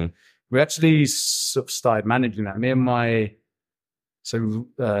Beach. Mm. We actually sort of started managing that. Me and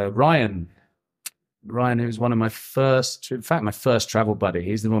Ryan, who was one of my first travel buddy.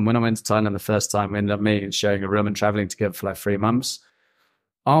 He's the one, when I went to Thailand the first time, we ended up meeting and sharing a room and traveling together for like 3 months.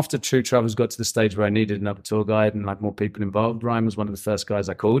 After True Travels got to the stage where I needed another tour guide and like more people involved, Ryan was one of the first guys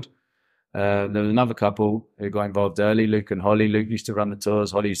I called. There was another couple who got involved early, Luke and Holly. Luke used to run the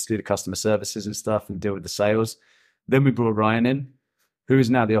tours. Holly used to do the customer services and stuff and deal with the sales. Then we brought Ryan in, who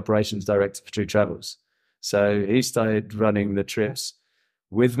is now the operations director for True Travels. So he started running the trips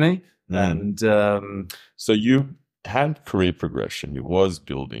with me. And so you had career progression. You was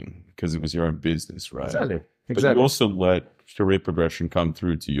building because it was your own business, right? Exactly. But you also let career progression come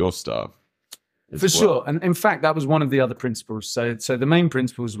through to your stuff. For sure. And in fact, that was one of the other principles. So the main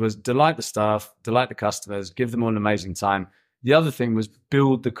principles was delight the staff, delight the customers, give them all an amazing time. The other thing was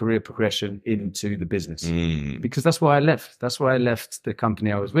build the career progression into the business. Because that's why I left. That's why I left the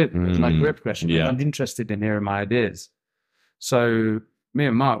company I was with. It was my career progression. Yeah. I'm interested in hearing my ideas. So me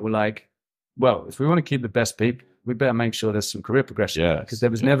and Mark were like, well, if we want to keep the best people, we better make sure there's some career progression. Yeah. Because there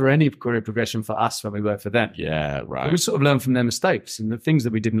was never any career progression for us when we worked for them. Yeah, right. But we sort of learned from their mistakes and the things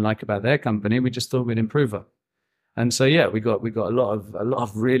that we didn't like about their company. We just thought we'd improve on. And so, yeah, we got a lot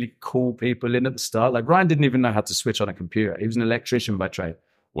of really cool people in at the start. Like Ryan didn't even know how to switch on a computer. He was an electrician by trade.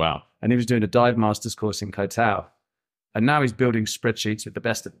 Wow. And he was doing a dive master's course in Koh Tao. And now he's building spreadsheets with the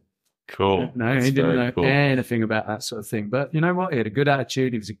best of them. Cool. No, he didn't know anything about that sort of thing. But you know what? He had a good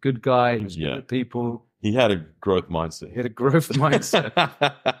attitude. He was a good guy. He was good at people. He had a growth mindset.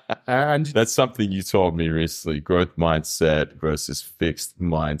 And that's something you told me recently, growth mindset versus fixed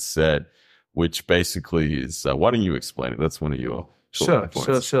mindset, which basically is, why don't you explain it? That's one of your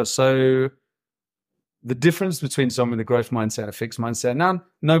points. Sure. So the difference between someone with a growth mindset and a fixed mindset, now,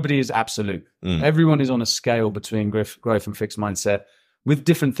 nobody is absolute. Everyone is on a scale between growth and fixed mindset with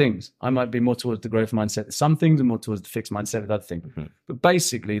different things. I might be more towards the growth mindset with some things and more towards the fixed mindset with other things. But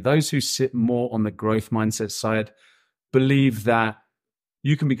basically, those who sit more on the growth mindset side believe that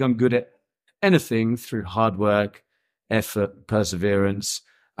you can become good at anything through hard work, effort, perseverance,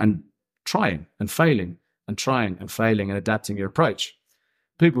 and trying and failing and trying and failing and adapting your approach.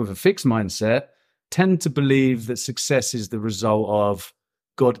 People with a fixed mindset tend to believe that success is the result of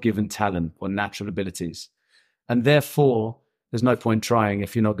God-given talent or natural abilities. And therefore, there's no point trying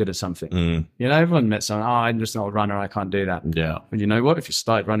if you're not good at something. You know, everyone met someone, I'm just not a runner, I can't do that. Yeah. But you know what? If you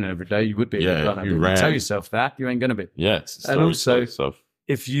started running every day, you would be a good runner. You ran. Tell yourself that, you ain't going to be. Yes. And also,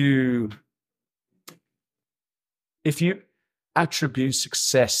 if you attribute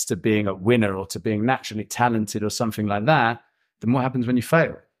success to being a winner or to being naturally talented or something like that, then what happens when you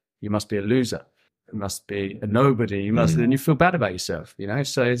fail? You must be a loser. You must be a nobody. You must, then you feel bad about yourself, you know?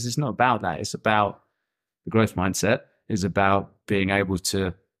 So it's not about that. It's about the growth mindset. Is about being able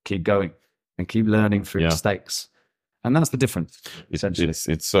to keep going and keep learning through mistakes. And that's the difference, essentially.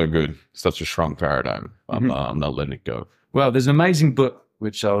 It's so good. Such a strong paradigm. I'm not letting it go. Well, there's an amazing book,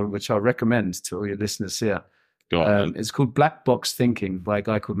 which I'll recommend to all your listeners here. Go on. It's called Black Box Thinking by a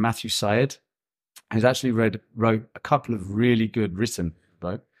guy called Matthew Syed, who's actually wrote a couple of really good written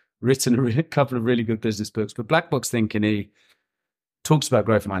a couple of really good business books. But Black Box Thinking, he talks about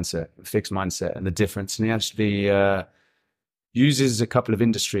growth mindset, fixed mindset, and the difference. And he actually uses a couple of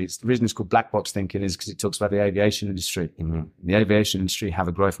industries. The reason it's called black box thinking is because it talks about the aviation industry. The aviation industry have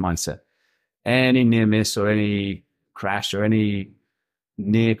a growth mindset. Any near miss or any crash or any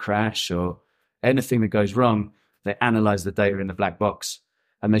near crash or anything that goes wrong, they analyze the data in the black box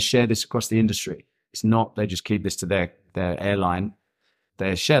and they share this across the industry. It's not they just keep this to their airline.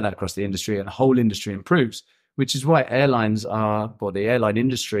 They share that across the industry, and the whole industry improves, which is why the airline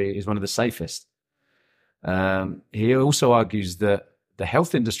industry is one of the safest. He also argues that the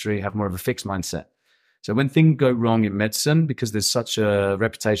health industry have more of a fixed mindset. So when things go wrong in medicine, because there's such a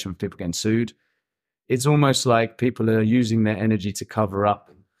reputation of people getting sued, it's almost like people are using their energy to cover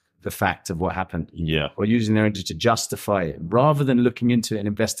up the fact of what happened. Yeah. Or using their energy to justify it, rather than looking into it and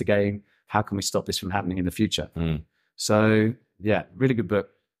investigating how can we stop this from happening in the future. So yeah, really good book.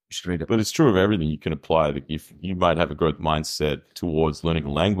 You should read it. But it's true of everything. You can apply that. If you might have a growth mindset towards learning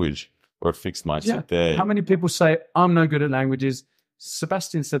a language or a fixed mindset there. How many people say, I'm no good at languages?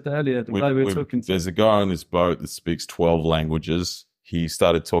 Sebastian said that earlier. There's a guy on this boat that speaks 12 languages. He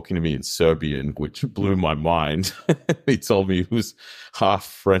started talking to me in Serbian, which blew my mind. He told me he was half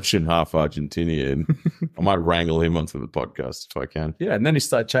French and half Argentinian. I might wrangle him onto the podcast if I can. Yeah, and then he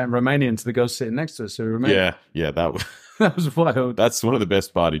started chatting Romanian to the girl sitting next to us. So yeah, that was wild. That's one of the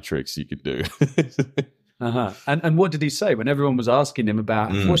best party tricks you could do. And what did he say when everyone was asking him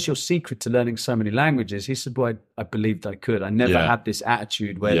about what's your secret to learning so many languages? He said, "Well, I believed I could. I never had this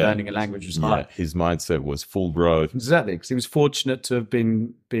attitude where learning a language was hard." His mindset was full growth. Exactly, because he was fortunate to have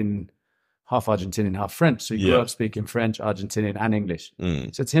been half Argentinian, half French. So he grew up speaking French, Argentinian, and English.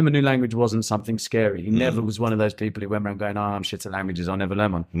 So to him, a new language wasn't something scary. He never was one of those people who went around going, "Oh, I'm shit at languages. I'll never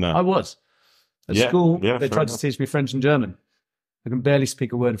learn one." No, I was. At school, they tried to teach me French and German. I can barely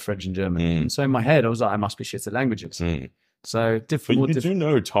speak a word of French and German. And so in my head, I was like, I must be shit at languages. So different. But you do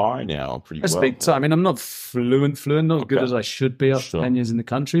know Thai now pretty well. I speak Thai. I mean, I'm not fluent, not good as I should be after 10 years in the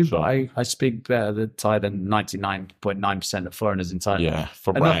country, but I speak better Thai than 99.9% of foreigners in Thailand. Yeah,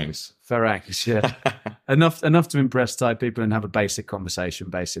 Farangs, yeah. enough to impress Thai people and have a basic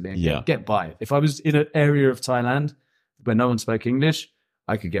conversation, basically, and get by. If I was in an area of Thailand where no one spoke English,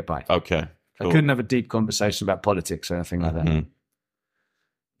 I could get by. Okay. Cool. I couldn't have a deep conversation about politics or anything like that.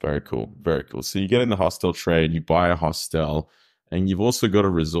 Very cool. Very cool. So you get in the hostel trade, you buy a hostel, and you've also got a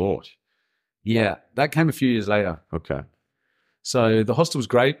resort. Yeah, that came a few years later. Okay. So the hostel was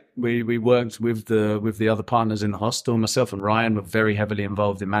great. We worked with the other partners in the hostel. Myself and Ryan were very heavily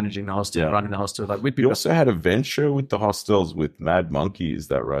involved in managing the hostel, running the hostel. You also had a venture with the hostels with Mad Monkey, is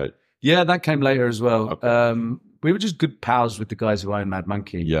that right? Yeah, that came later as well. Okay. We were just good pals with the guys who own Mad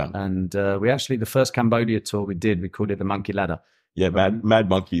Monkey. Yeah. And we actually, the first Cambodia tour we did, we called it the Monkey Ladder. Yeah, Mad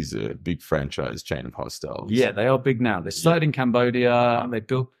Monkey's a big franchise chain of hostels. Yeah, they are big now. They started in Cambodia. They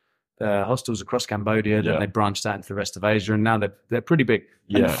built hostels across Cambodia. Then they branched out into the rest of Asia, and now they're pretty big.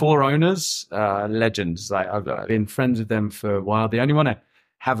 And the 4 owners, legends. Like I've been friends with them for a while. The only one I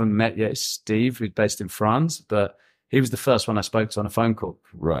haven't met yet is Steve, who's based in France, but he was the first one I spoke to on a phone call.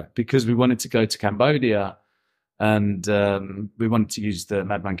 Right. Because we wanted to go to Cambodia, and we wanted to use the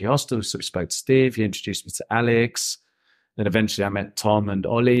Mad Monkey hostel. So we spoke to Steve. He introduced me to Alex. Then eventually I met Tom and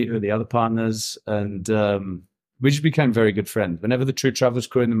Ollie, who are the other partners, and we just became very good friends. Whenever the True Travellers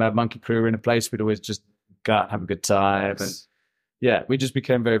crew and the Mad Monkey crew were in a place, we'd always just go out and have a good time. And we just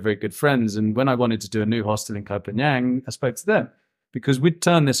became very, very good friends. And when I wanted to do a new hostel in Koh Phangan, I spoke to them because we'd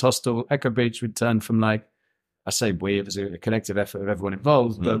turned this hostel, Echo Beach, we'd turned from I say we, it was a collective effort of everyone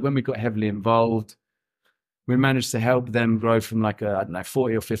involved, but when we got heavily involved, we managed to help them grow from a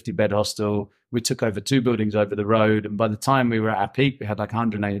 40 or 50 bed hostel. We took over 2 buildings over the road. And by the time we were at our peak, we had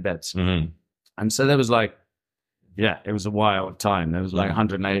 180 beds. And so there was it was a wild time. There was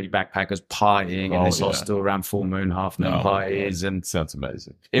 180 backpackers partying in this hostel around full moon, half moon parties. And sounds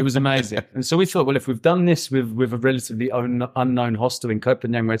amazing. It was amazing. And so we thought, well, if we've done this with a relatively unknown hostel in Koh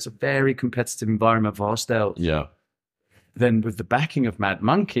Phangan, where it's a very competitive environment for hostels. Yeah. Then with the backing of Mad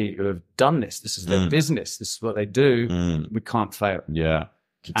Monkey, who have done this is their business, this is what they do, we can't fail. Yeah,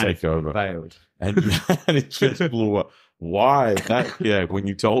 to take over. Failed. And it just blew up. Why? When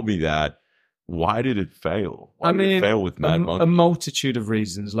you told me that, why did it fail? Why did it fail with Mad Monkey? A multitude of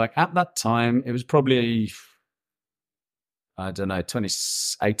reasons. At that time, it was probably,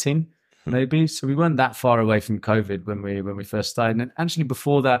 2018 maybe. So we weren't that far away from COVID when we first started. And actually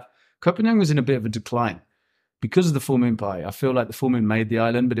before that, Koh Phangan was in a bit of a decline. Because of the full moon party, I feel like the full moon made the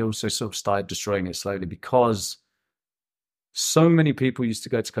island, but it also sort of started destroying it slowly because so many people used to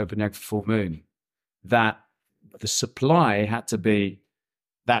go to Koh Phangan for full moon that the supply had to be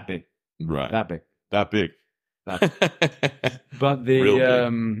that big. Right. That big. That big. But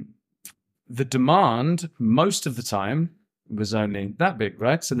the demand most of the time was only that big,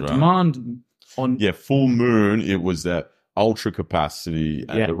 right? So the demand on... Yeah, full moon, it was that ultra capacity,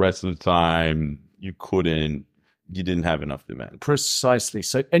 and the rest of the time you didn't have enough demand. Precisely.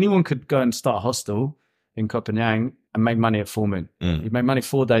 So anyone could go and start a hostel in Koh Phangan and make money at full moon. You'd make money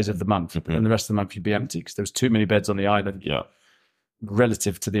 4 days of the month, and the rest of the month you'd be empty because there was too many beds on the island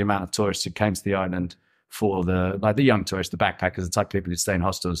relative to the amount of tourists who came to the island for the young tourists, the backpackers, the type of people who stay in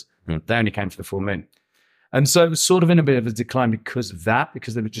hostels. They only came for the full moon. And so it was sort of in a bit of a decline because of that,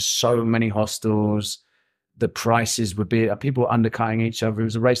 because there were just so many hostels. The prices would be, people were undercutting each other. It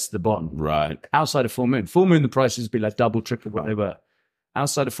was a race to the bottom. Right. Outside of full moon, the prices would be like double, triple what they were.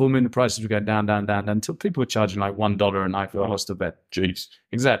 Outside of full moon, the prices would go down, down, down, until people were charging like $1 a night for a hostel bed. Jeez.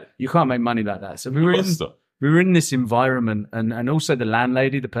 Exactly. You can't make money like that. So we were in this environment, and also the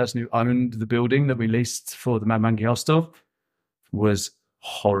landlady, the person who owned the building that we leased for the Mad Monkey Hostel, was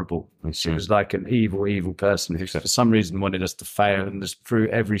horrible. She was like an evil, evil person who for some reason wanted us to fail and just threw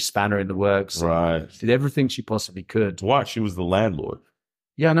every spanner in the works. Right. Did everything she possibly could. Why? She was the landlord.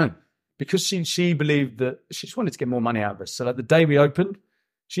 Yeah, no. Because she believed that she just wanted to get more money out of us. So like the day we opened,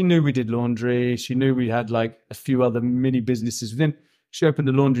 she knew we did laundry. She knew we had like a few other mini businesses within. She opened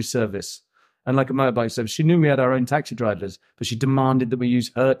a laundry service and like a motorbike service. She knew we had our own taxi drivers, but she demanded that we use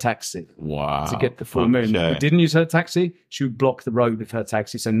her taxi to get the full moon. If we didn't use her taxi, she would block the road with her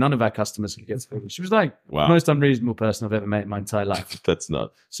taxi so none of our customers could get through. She was like the most unreasonable person I've ever met in my entire life. That's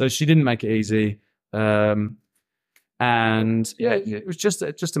nuts. So she didn't make it easy. And yeah, it was just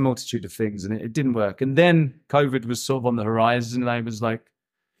a multitude of things, and it didn't work. And then COVID was sort of on the horizon, and it was like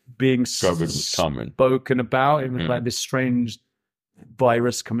being spoken about. It was like this strange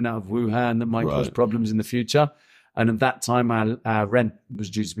virus coming out of Wuhan that might cause problems in the future. And at that time, our rent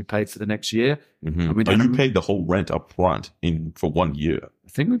was due to be paid for the next year. And you paid the whole rent up front for 1 year? I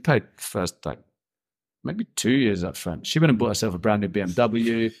think we paid first, like maybe 2 years up front. She went and bought herself a brand new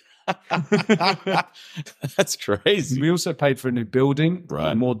BMW. That's crazy. We also paid for a new building,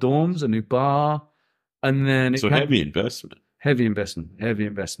 more dorms, a new bar, and then heavy investment. Heavy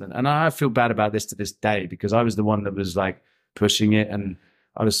investment. And I feel bad about this to this day because I was the one that was like pushing it, and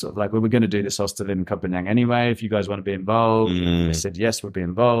I was sort of like, well, we're going to do this hostel in Copenhagen anyway. If you guys want to be involved, they said yes, we'll be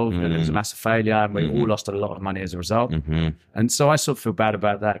involved. And it was a massive failure, and we all lost a lot of money as a result. And so I sort of feel bad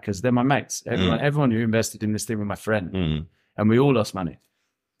about that because they're my mates. Everyone who invested in this thing was my friend, and we all lost money.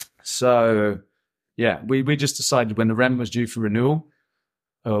 So, yeah, we just decided when the rent was due for renewal,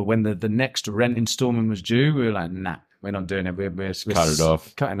 when the next rent installment was due, we were like, nah, we're not doing it. We're cut it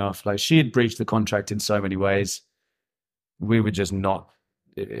off. Cutting off. Like she had breached the contract in so many ways. We were just not.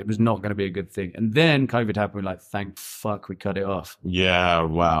 It was not going to be a good thing. And then COVID happened. We're like, thank fuck we cut it off. Yeah,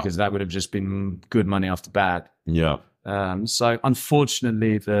 wow. Because that would have just been good money after bad. Yeah. So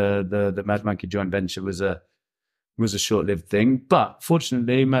unfortunately, the Mad Monkey joint venture was a short-lived thing, but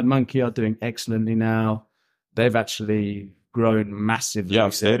fortunately, Mad Monkey are doing excellently now. They've actually grown massively. Yeah,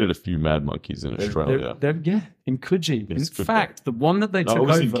 I've stayed at a few Mad Monkeys in Australia. They're in Coogee. In fact, the one that they took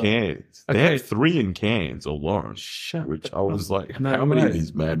over. over. In Cairns. They had 3 in Cairns alone. Which I was like, how many of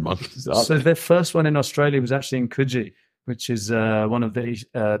these Mad Monkeys are So their first one in Australia was actually in Coogee, which is one of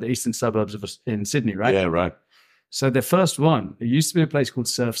the eastern suburbs in Sydney, right? Yeah, right. So their first one, it used to be a place called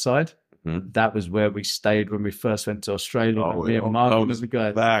Surfside. That was where we stayed when we first went to Australia. Me and Mark was the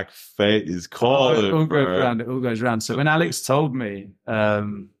guy. Back, fate is calling. It all goes around. So when Alex told me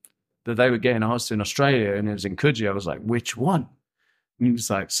that they were getting a hostel in Australia and it was in Coogee, I was like, which one? And he was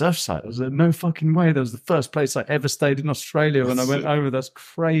like, Surfside. I was like, no fucking way. That was the first place I ever stayed in Australia when I went over. That's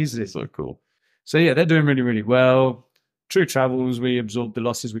crazy. So cool. So yeah, they're doing really, really well. True Travels, we absorbed the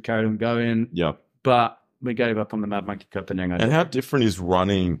losses. We carried on going. Yeah. But we gave up on the Mad Monkey Copenhagen. And how different is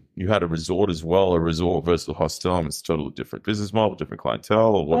running? You had a resort as well, a resort versus a hostel. It's totally different business model, different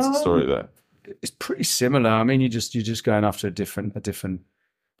clientele, or what's the story there? It's pretty similar. I mean, you're just going after a different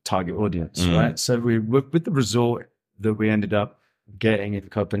target audience, right? So with the resort that we ended up getting in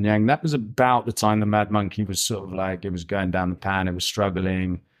Copenhagen, that was about the time the Mad Monkey was sort of like, it was going down the pan, it was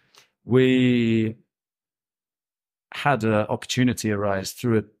struggling. We had an opportunity arise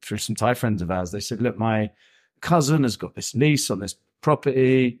through some Thai friends of ours. They said, look, my cousin has got this lease on this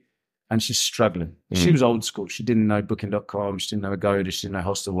property and she's struggling. She was old school. She didn't know booking.com. She didn't know Agoda. She didn't know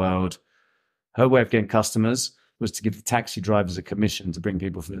Hostel World. Her way of getting customers was to give the taxi drivers a commission to bring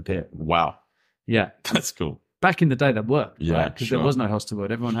people from the pier. Wow. Yeah. That's cool. Back in the day, that worked. Yeah, because there was no Hostel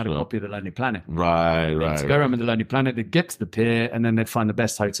World. Everyone had a copy of The Lonely Planet. Right. To go around with The Lonely Planet, they'd get to the pier and then they'd find the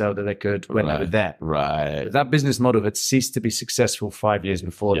best hotel that they could when they were there. Right. But that business model had ceased to be successful 5 years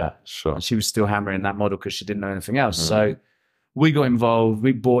before that. Sure. And she was still hammering that model because she didn't know anything else. So we got involved.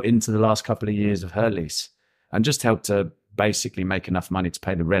 We bought into the last couple of years of her lease and just helped her basically make enough money to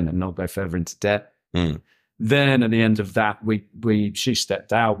pay the rent and not go further into debt. Then at the end of that, she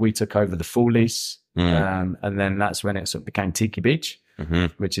stepped out. We took over the full lease. And then that's when it sort of became Tiki Beach,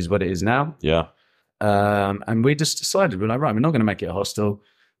 which is what it is now. Yeah. And we just decided, we're like, right, we're not going to make it a hostel.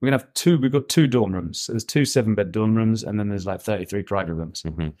 We're going to have we've got 2 dorm rooms. So there's 2 7-bed dorm rooms, and then there's like 33 private rooms.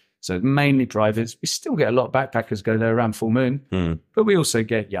 So mainly privates. We still get a lot of backpackers go there around full moon, but we also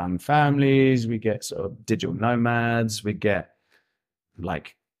get young families. We get sort of digital nomads. We get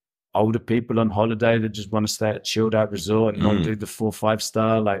like older people on holiday that just want to stay at a chilled out resort and not do the 4 or 5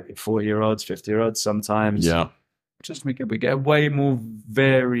 star, like 40-year-olds, 50-year-olds sometimes. Yeah. Just we get a way more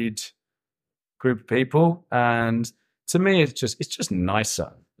varied group of people. And to me, it's just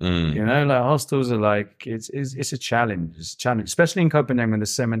nicer. You know, like hostels are like, it's a challenge. It's a challenge, especially in Copenhagen when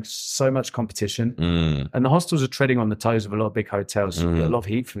there's so much competition. And the hostels are treading on the toes of a lot of big hotels. So you get a lot of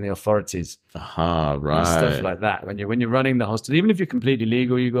heat from the authorities. Right. And stuff like that. When you're running the hostel, even if you're completely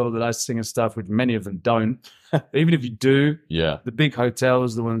legal, you got all the licensing and stuff, which many of them don't. Even if you do, the big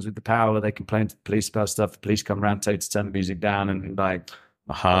hotels, the ones with the power, they complain to the police about stuff. The police come around, tell you to turn the music down, and like,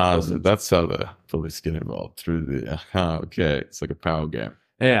 so that's how the police get involved through the. Okay, it's like a power game.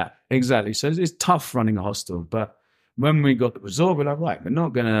 Yeah, exactly. So it's tough running a hostel. But when we got the resort, we're like, right, we're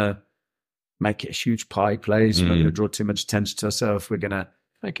not going to make it a huge party place. We're not going to draw too much attention to ourselves. We're going to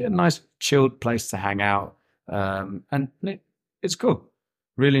make it a nice, chilled place to hang out. And it's cool.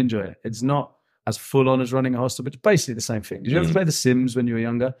 Really enjoy it. It's not as full on as running a hostel, but it's basically the same thing. Did you ever play The Sims when you were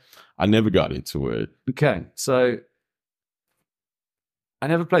younger? I never got into it. Okay, so I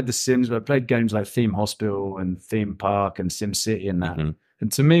never played The Sims, but I played games like Theme Hospital and Theme Park and Sim City and that.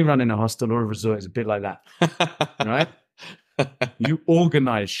 And to me, running a hostel or a resort is a bit like that, right? You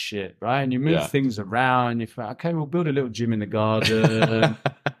organize shit, right? And you move things around. You think, okay, we'll build a little gym in the garden,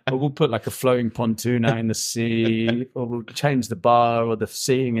 or we'll put like a floating pontoon out in the sea, or we'll change the bar or the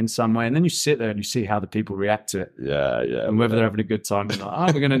seating in some way. And then you sit there and you see how the people react to it. And whether they're having a good time or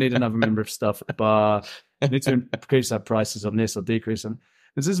not. We're going to need another member of staff at the bar. We need to increase our prices on this or decrease them.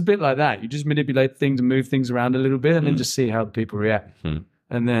 It's just a bit like that. You just manipulate things and move things around a little bit and then just see how the people react.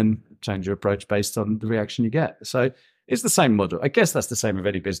 And then change your approach based on the reaction you get. So it's the same model. I guess that's the same with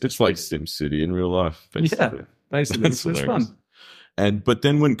any business. It's like SimCity in real life, basically. Yeah, basically. It's fun. But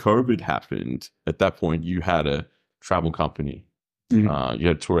then when COVID happened, at that point, you had a travel company. You had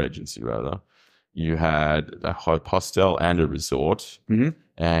a tour agency, rather. You had a hostel and a resort.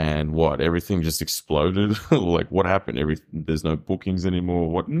 And everything just exploded? Like, what happened? There's no bookings anymore?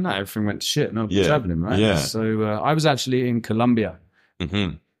 What? No, everything went to shit. No traveling, right? So I was actually in Colombia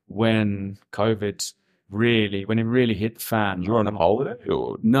when COVID really hit the fan. You were on a holiday?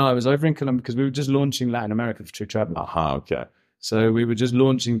 Or? No, I was over in Colombia because we were just launching Latin America for True Travel. Okay. So we were just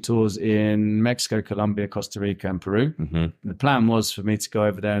launching tours in Mexico, Colombia, Costa Rica, and Peru. And the plan was for me to go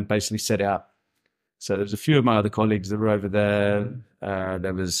over there and basically set it up. So there was a few of my other colleagues that were over there.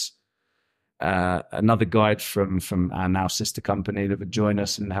 There was another guide from our now sister company that would join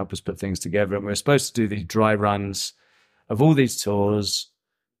us and help us put things together. And we were supposed to do these dry runs of all these tours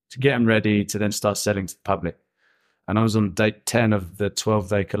to get them ready to then start selling to the public. And I was on day 10 of the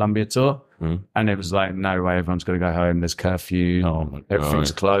 12-day Colombia tour. And it was like, no way, everyone's got to go home. There's curfew.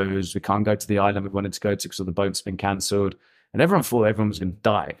 Everything's closed. We can't go to the island we wanted to go to because all the boats have been cancelled. And everyone thought everyone was going to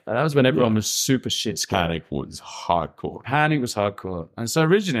die. That was when everyone was super shit scared. Panic was hardcore. And so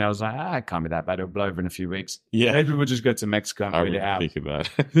originally I was like, it can't be that bad. It'll blow over in a few weeks. Maybe we'll just go to Mexico and read it out. Think about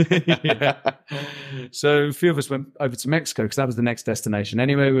it. So a few of us went over to Mexico because that was the next destination.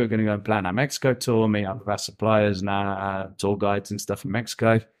 Anyway, we were going to go and plan our Mexico tour, meet up with our suppliers and our tour guides and stuff in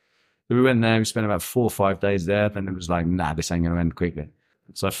Mexico. So we went there. We spent about 4 or 5 days there. Then it was like, this ain't going to end quickly.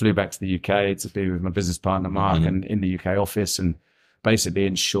 So I flew back to the UK to be with my business partner, Mark, and in the UK office and basically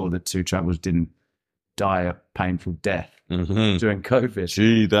ensure that Two Travels didn't die a painful death during COVID.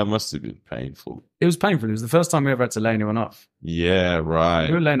 Gee, that must have been painful. It was painful. It was the first time we ever had to lay anyone off. Yeah, right.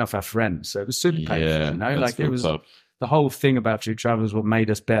 We were laying off our friends. So it was super painful. Yeah, you know? Like it was tough. The whole thing about True Travels, what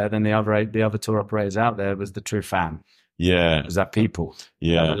made us better than the other tour operators out there was the true fan. Yeah. It was our people.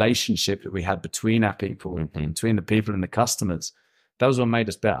 Yeah. The relationship that we had between our people, between the people and the customers. That was what made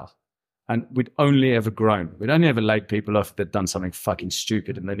us better. And we'd only ever grown. We'd only ever laid people off that had done something fucking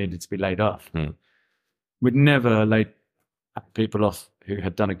stupid and they needed to be laid off. We'd never laid people off who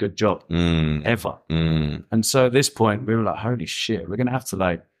had done a good job, ever. And so at this point, we were like, holy shit, we're going to have to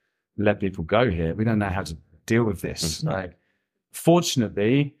like let people go here. We don't know how to deal with this. Like,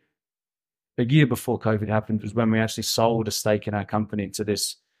 fortunately, a year before COVID happened was when we actually sold a stake in our company to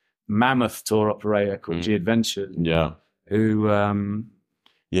this mammoth tour operator called G Adventures. Yeah. Who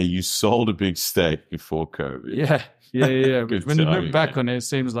you sold a big stake before COVID. Yeah. When you look back on it, it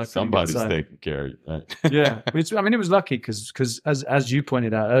seems like somebody's taking care of it, right? Yeah, it was lucky because as you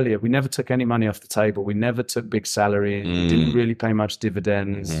pointed out earlier, we never took any money off the table. We never took big salaries. We didn't really pay much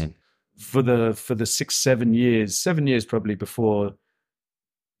dividends. for the 7 years probably before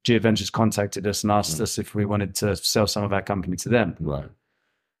G Adventures contacted us and asked us if we wanted to sell some of our company to them. Right.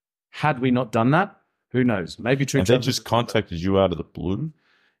 Had we not done that, who knows? Maybe True. And they just contacted you out of the blue?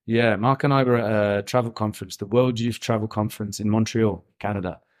 Yeah, Mark and I were at a travel conference, the World Youth Travel Conference in Montreal,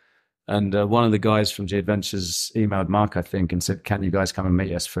 Canada. And one of the guys from G Adventures emailed Mark, I think, and said, can you guys come and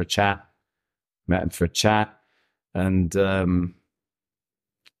meet us for a chat? Met him for a chat. And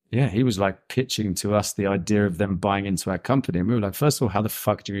yeah, he was like pitching to us the idea of them buying into our company. And we were like, first of all, how the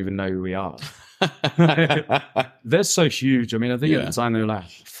fuck do you even know who we are? They're so huge. I mean, I think at the time they were like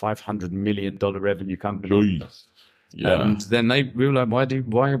 $500 million revenue company. Yeah. And then we were like, why do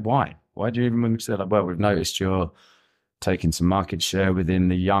you even want to say, like, well, we've noticed you're taking some market share within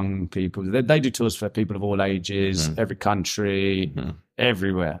the young people. They do tours for people of all ages, every country,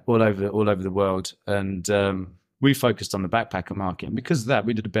 everywhere, all over the world. And we focused on the backpacker market. And because of that,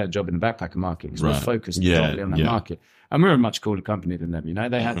 we did a better job in the backpacker market because we're focused totally on that market. And we're a much cooler company than them, you know.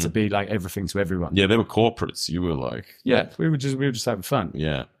 They had to be like everything to everyone. Yeah, they were corporates. You were like... Yeah, we were just having fun.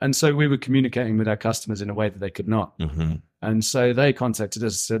 Yeah. And so we were communicating with our customers in a way that they could not. And so they contacted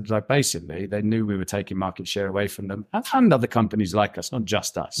us, said, like, basically, they knew we were taking market share away from them and other companies like us, not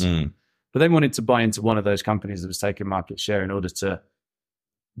just us. But they wanted to buy into one of those companies that was taking market share in order to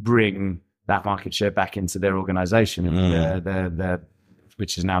bring that market share back into their organization,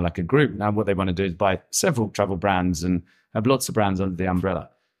 which is now like a group. Now what they want to do is buy several travel brands and have lots of brands under the umbrella.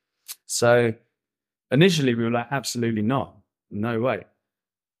 So initially we were like, absolutely not. No way.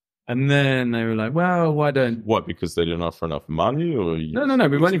 And then they were like, well, why don't... What, because they didn't offer enough money? Or No.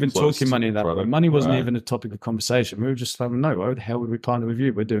 We weren't even talking money at that point. Money wasn't even a topic of conversation. We were just like, no, why the hell would we partner with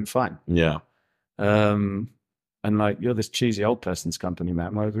you? We're doing fine. Yeah. And like, you're this cheesy old person's company,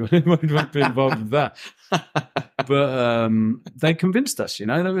 man. Why would we be involved with that? But they convinced us, you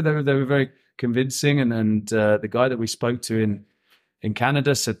know. They were very convincing. And the guy that we spoke to in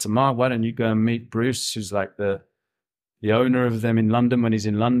Canada said to Mark, why don't you go and meet Bruce, who's like the owner of them in London when he's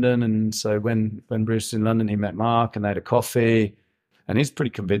in London. And so when Bruce was in London, he met Mark and they had a coffee. And he's pretty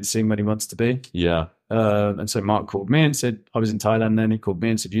convincing when he wants to be. Yeah. And so Mark called me and said, I was in Thailand then. He called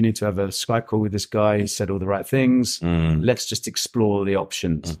me and said, you need to have a Skype call with this guy. He said all the right things. Let's just explore the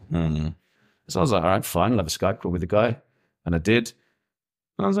options. So I was like, all right, fine. I'll have a Skype call with the guy. And I did.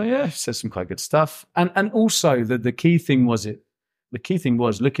 And I was like, yeah, he says some quite good stuff. And also the key thing was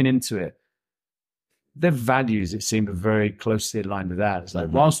looking into it, their values, it seemed, were very closely aligned with that. It's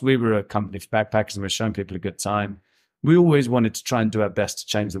like, whilst we were a company for backpackers and we were showing people a good time, we always wanted to try and do our best to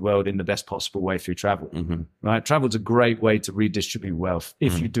change the world in the best possible way through travel, right? Travel's a great way to redistribute wealth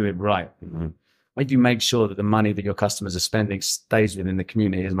if you do it right. If you make sure that the money that your customers are spending stays within the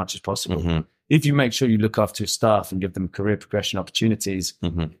community as much as possible. If you make sure you look after your staff and give them career progression opportunities,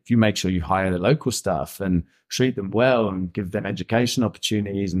 if you make sure you hire the local staff and treat them well and give them education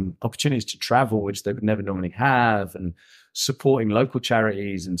opportunities and opportunities to travel, which they would never normally have, and supporting local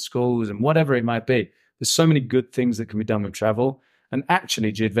charities and schools and whatever it might be. There's so many good things that can be done with travel. And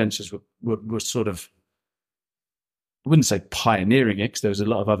actually, G Adventures were sort of, I wouldn't say pioneering it, because there was a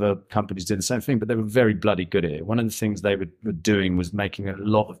lot of other companies doing the same thing, but they were very bloody good at it. One of the things they were doing was making a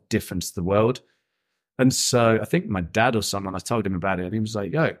lot of difference to the world. And so I think my dad or someone, I told him about it, and he was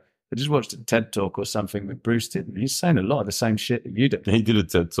like, yo, I just watched a TED Talk or something that Bruce did, and he's saying a lot of the same shit that you do. He did a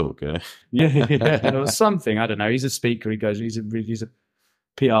TED Talk, yeah? Yeah, or something. I don't know. He's a speaker. He goes, he's a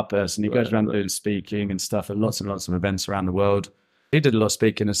PR person. He goes around doing speaking and stuff at lots and lots of events around the world. He did a lot of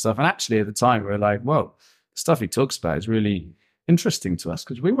speaking and stuff. And actually at the time we were like, well, the stuff he talks about is really interesting to us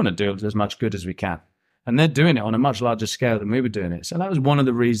because we want to do as much good as we can. And they're doing it on a much larger scale than we were doing it. So that was one of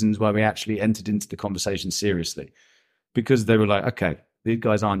the reasons why we actually entered into the conversation seriously, because they were like, okay, these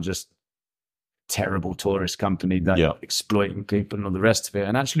guys aren't just terrible tourist company that exploiting people and all the rest of it.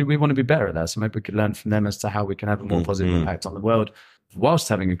 And actually we want to be better at that. So maybe we could learn from them as to how we can have a more positive impact on the world whilst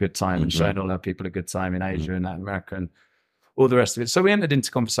having a good time and showing all our people a good time in Asia and Latin America and all the rest of it. So we entered into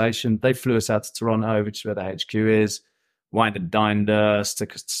conversation. They flew us out to Toronto, which is where the HQ is, wined and dined us,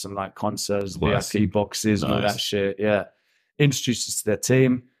 took us to some like concerts, VIP boxes and all that shit. Yeah. Introduced us to their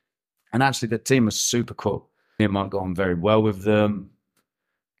team. And actually their team was super cool. Me and Mark got on very well with them.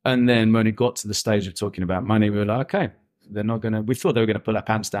 And then when it got to the stage of talking about money, we were like, okay, we thought they were going to pull our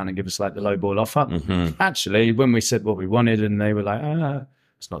pants down and give us like the low ball offer. Actually, when we said what we wanted and they were like,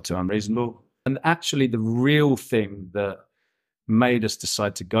 it's not too unreasonable. And actually the real thing that made us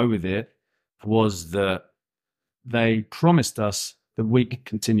decide to go with it was that they promised us that we could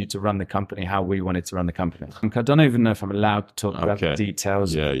continue to run the company how we wanted to run the company. I don't even know if I'm allowed to talk about the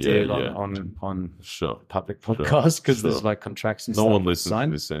details of the deal on public podcasts because there's like contracts and stuff. No one listens to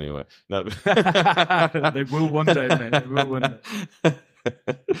this anyway. No. They will one day, man. They will one day.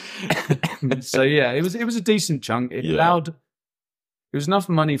 So yeah, it was a decent chunk. It was enough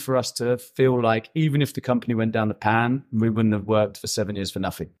money for us to feel like even if the company went down the pan, we wouldn't have worked for 7 years for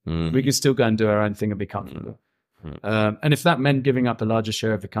nothing. We could still go and do our own thing and be comfortable. And if that meant giving up a larger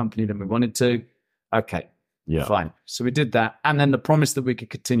share of the company than we wanted to, okay, fine. So we did that. And then the promise that we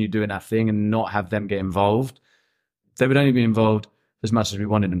could continue doing our thing and not have them get involved. They would only be involved as much as we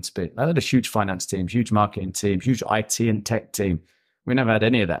wanted them to be. I had a huge finance team, huge marketing team, huge IT and tech team. We never had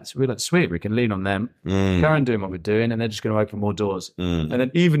any of that. So we were like, sweet, we can lean on them, carry on doing what we're doing, and they're just going to open more doors. And then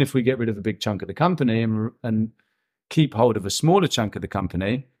even if we get rid of a big chunk of the company and keep hold of a smaller chunk of the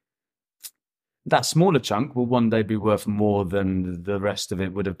company, that smaller chunk will one day be worth more than the rest of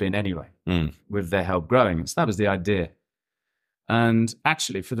it would have been anyway, with their help growing. So that was the idea. And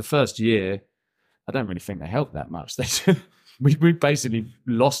actually, for the first year, I don't really think they helped that much. We basically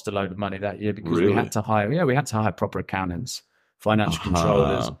lost a load of money that year because we had to hire proper accountants, financial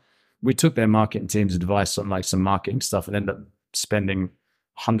controllers. We took their marketing team's advice on like some marketing stuff and ended up spending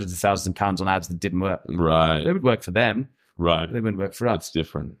hundreds of thousands of pounds on ads that didn't work. Right. They would work for them. Right. They wouldn't work for us. It's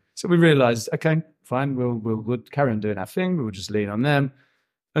different. So we realized, okay, fine, we'll carry on doing our thing. We'll just lean on them.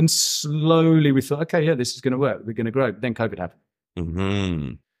 And slowly we thought, okay, yeah, this is going to work. We're going to grow. But then COVID happened.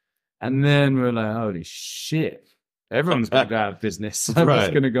 Mm-hmm. And then we were like, holy shit, everyone's going to go out of business. What's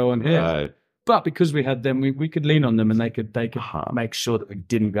going to go on here? Right. But because we had them, we could lean on them and they could make sure that we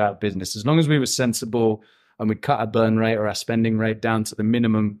didn't go out of business. As long as we were sensible and we cut our burn rate or our spending rate down to the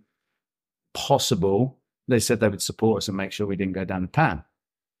minimum possible, they said they would support us and make sure we didn't go down the pan.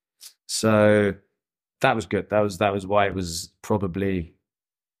 So that was good. That was why it was probably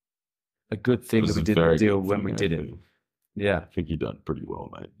a good thing that we did the deal when we did it. Yeah. I think you've done pretty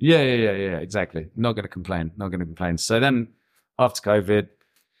well, mate. Yeah, exactly. Not going to complain. So then after COVID,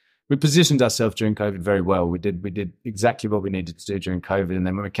 we positioned ourselves during COVID very well. We did exactly what we needed to do during COVID. And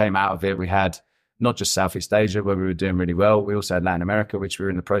then when we came out of it, we had not just Southeast Asia, where we were doing really well. We also had Latin America, which we were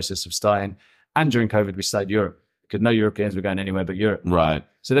in the process of starting. And during COVID, we started Europe because no Europeans were going anywhere but Europe. Right.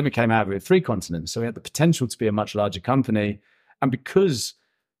 So then we came out with 3 continents. So we had the potential to be a much larger company. And because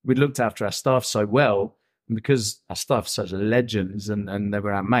we looked after our staff so well, and because our staff are such legends and they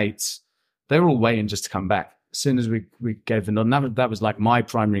were our mates, they were all waiting just to come back. As soon as we gave the nod, that was like my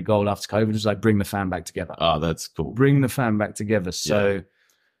primary goal after COVID, was like bring the fam back together. Oh, that's cool. Bring the fam back together. So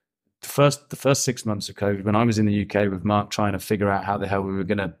the first 6 months of COVID, when I was in the UK with Mark trying to figure out how the hell we were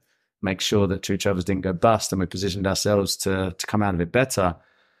going to make sure that True Travels didn't go bust and we positioned ourselves to come out of it better,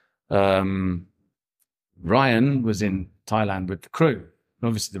 Ryan was in Thailand with the crew. And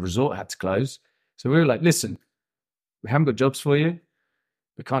obviously the resort had to close. So we were like, listen, we haven't got jobs for you.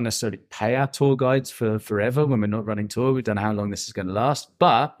 We can't necessarily pay our tour guides for forever when we're not running tour. We don't know how long this is going to last,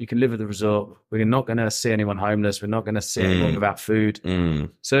 but you can live at the resort. We're not going to see anyone homeless. We're not going to see anyone without food.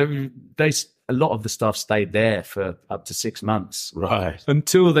 So a lot of the staff stayed there for up to 6 months. Right.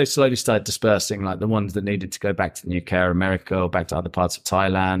 Until they slowly started dispersing, like the ones that needed to go back to the UK or America or back to other parts of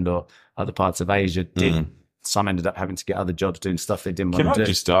Thailand or other parts of Asia did. Some ended up having to get other jobs doing stuff they didn't want to do. Can I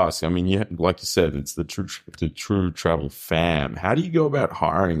just ask? I mean, like you said, it's the True Travel fam. How do you go about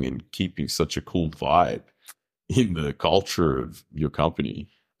hiring and keeping such a cool vibe in the culture of your company?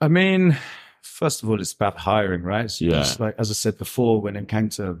 I mean, first of all, it's about hiring, right? So just like, as I said before, when it came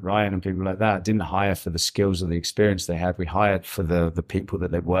to Ryan and people like that, I didn't hire for the skills or the experience they had. We hired for the people that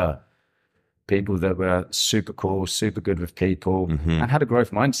they were. People that were super cool, super good with people, and had a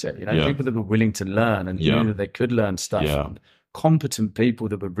growth mindset. People that were willing to learn and knew that they could learn stuff. And competent people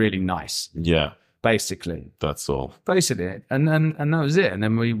that were really nice. Yeah, basically, that's all. Basically, and that was it. And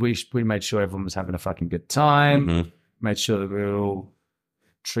then we made sure everyone was having a fucking good time. Made sure that we were all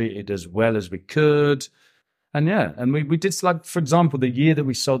treated as well as we could. And and we did, like, for example, the year that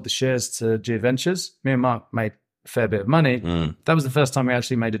we sold the shares to G Ventures, me and Mark made a fair bit of money. That was the first time we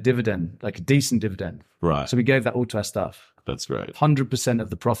actually made a dividend, like a decent dividend. Right. So we gave that all to our staff. That's great. 100%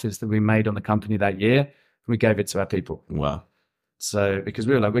 of the profits that we made on the company that year, we gave it to our people. Wow. So because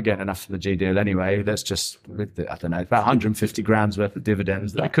we were like, we're getting enough for the G deal anyway. Let's just, I don't know, about 150 grand's worth of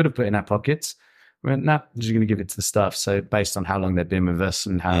dividends that we could have put in our pockets. We went, nah, we're just going to give it to the staff. So based on how long they'd been with us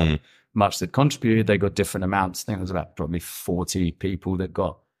and how much they'd contributed, they got different amounts. I think there was about probably 40 people that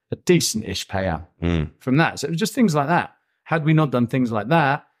got a decent-ish payout from that. So it was just things like that. Had we not done things like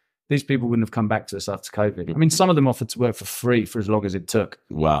that, these people wouldn't have come back to us after COVID. I mean, some of them offered to work for free for as long as it took.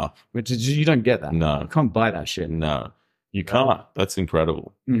 Wow. Which is, you don't get that. No. You can't buy that shit. No. You can't. That's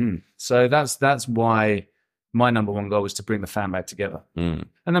incredible. Mm-hmm. So that's why my number one goal was to bring the fan back together. And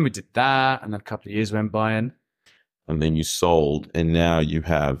then we did that, and then a couple of years went by, and then you sold, and now you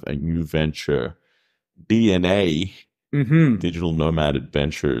have a new venture, DNA, Digital Nomad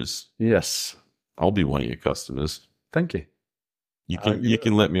Adventures. Yes. I'll be one of your customers. Thank you. You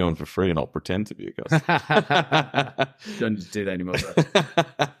can let me on for free, and I'll pretend to be a customer. Don't need to do that anymore, bro.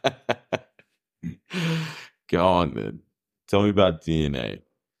 Go on, then. Tell me about DNA.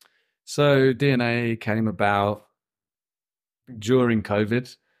 So DNA came about during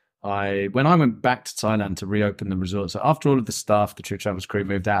COVID. When I went back to Thailand to reopen the resort, so after all of the staff, the True Travels crew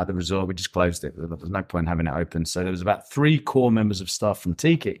moved out of the resort, we just closed it. There was no point in having it open. So there was about 3 core members of staff from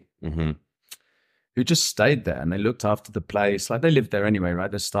Tiki who just stayed there, and they looked after the place. Like, they lived there anyway,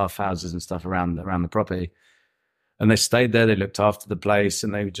 right? There's staff houses and stuff around the property. And they stayed there, they looked after the place,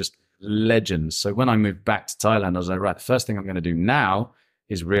 and they were just legends. So when I moved back to Thailand, I was like, right, the first thing I'm going to do now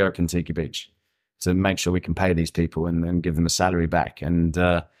is reopen Tiki Beach to make sure we can pay these people and give them a salary back. And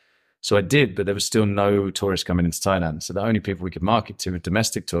so I did, but there was still no tourists coming into Thailand. So the only people we could market to were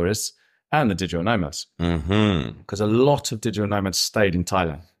domestic tourists and the digital nomads. Because a lot of digital nomads stayed in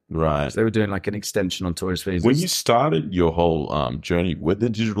Thailand. Right. So they were doing like an extension on tourist visas. When you started your whole journey, were the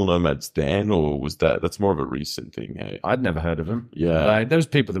digital nomads then, or was that's more of a recent thing? Hey? I'd never heard of them. Yeah. There was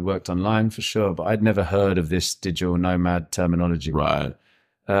people that worked online for sure, but I'd never heard of this digital nomad terminology. Right.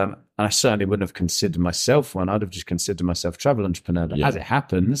 And I certainly wouldn't have considered myself one. I'd have just considered myself a travel entrepreneur. But as it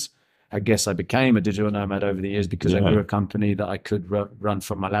happens, I guess I became a digital nomad over the years because I grew a company that I could run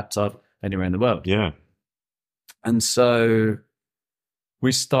from my laptop anywhere in the world. Yeah. And so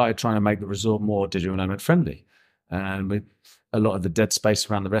we started trying to make the resort more digital nomad friendly. And with a lot of the dead space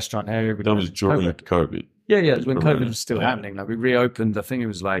around the restaurant area. That was during COVID. Yeah. It was when COVID was still happening. Like, we reopened, I think it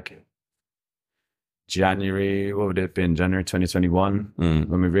was like January, what would it have been? January 2021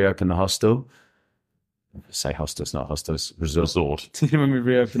 when we reopened the hostel. I say hostel, it's not hostel, it's resort. When we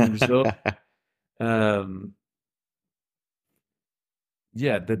reopened the resort.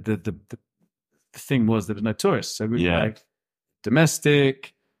 The thing was there was no tourists. So we were like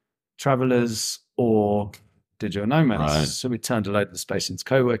domestic, travelers, or digital nomads. Right. So we turned a load of the space into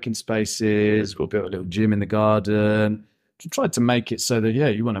co-working spaces. We built a little gym in the garden. Tried to make it so that,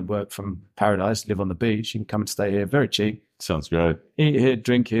 you want to work from paradise, live on the beach, you can come and stay here, very cheap. Sounds great. Eat here,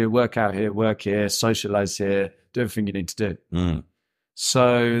 drink here, work out here, work here, socialize here, do everything you need to do.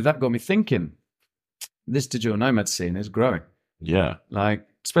 So that got me thinking, this digital nomad scene is growing. Yeah. Like,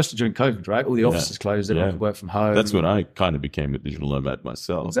 especially during COVID, right? All the offices closed, everyone could work from home. That's when I kind of became a digital nomad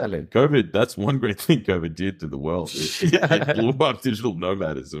myself. Exactly. COVID, that's one great thing COVID did to the world. It blew up digital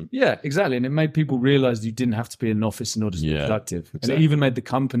nomadism. Yeah, exactly. And it made people realize you didn't have to be in an office in order to be productive. Exactly. And it even made the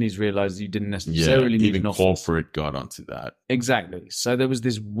companies realize you didn't necessarily need an office. Even corporate got onto that. Exactly. So there was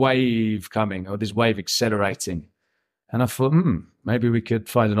this wave coming, or this wave accelerating. And I thought, maybe we could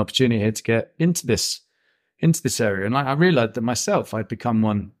find an opportunity here to get into this area. And I realized that myself, I'd become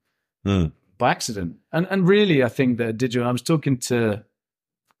one by accident. And really, I think that I was talking to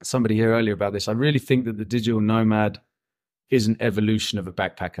somebody here earlier about this. I really think that the digital nomad is an evolution of a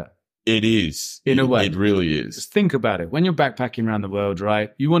backpacker. It is. In a way. It really is. Just think about it. When you're backpacking around the world,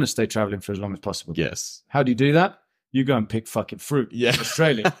 right, you want to stay traveling for as long as possible. Yes. How do you do that? You go and pick fucking fruit in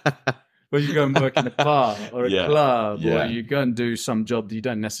Australia. Or you go and work in a bar or a club, or you go and do some job that you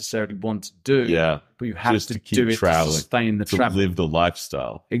don't necessarily want to do, but you have to do it to sustain the travel. To live the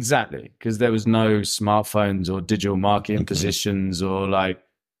lifestyle. Exactly, because there was no smartphones or digital marketing positions or like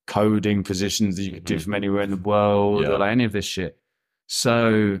coding positions that you could do from anywhere in the world or like any of this shit.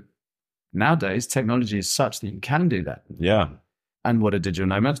 So nowadays, technology is such that you can do that. Yeah. And what are digital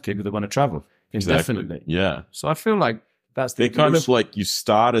nomads? People that want to travel. Indefinitely. Yeah. So I feel like they're kind of like, you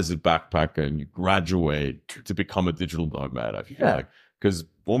start as a backpacker and you graduate to become a digital nomad, I feel like. Because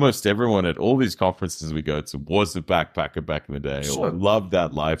almost everyone at all these conferences we go to was a backpacker back in the day, or loved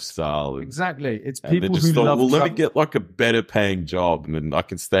that lifestyle. Exactly. It's people who love let me get like a better paying job, and then I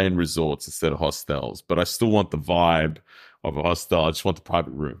can stay in resorts instead of hostels. But I still want the vibe of a hostel. I just want the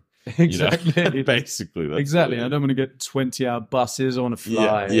private room. Exactly. Basically. That's exactly. I don't want to get 20-hour buses. I want to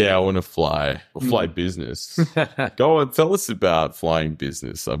fly. Yeah, I want to fly. Or fly business. Go on, tell us about flying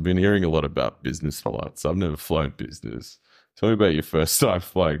business. I've been hearing a lot about business flights. I've never flown business. Tell me about your first time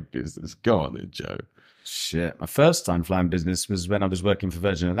flying business. Go on then, Joe. Shit. My first time flying business was when I was working for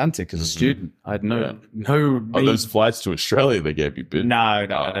Virgin Atlantic as a student. I had no. Those flights to Australia they gave you bid? No,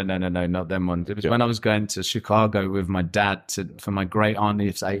 not them ones. It was when I was going to Chicago with my dad for my great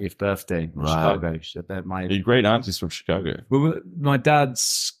auntie's 80th birthday in Chicago. Your great auntie's from Chicago? Well, my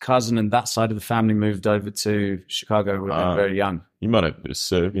dad's cousin and that side of the family moved over to Chicago when they were very young. You might have a bit of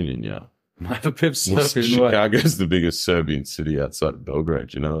Serbian in you. I have a bit of Serbian. Chicago's the biggest Serbian city outside of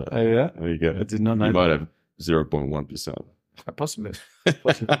Belgrade, you know that? Oh, yeah? There you go. I did not know You might have 0.1%. Possibly.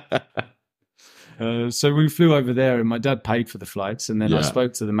 So we flew over there and my dad paid for the flights. And then I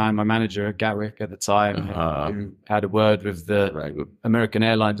spoke to my manager at Gatwick at the time, who had a word with the American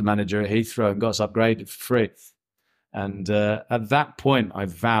Airlines manager at Heathrow and got us upgraded for free. And at that point, I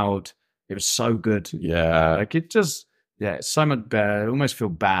vowed it was so good. Yeah. Like it just... Yeah, it's so much better. I almost feel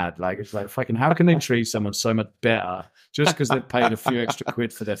bad. Like, it's like, fucking, how can they treat someone so much better just because they paid a few extra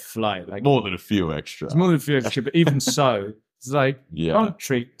quid for their flight? Like, more than a few extra. It's more than a few extra, but even so, it's like, don't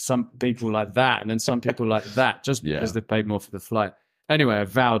treat some people like that and then some people like that just because they paid more for the flight. Anyway, I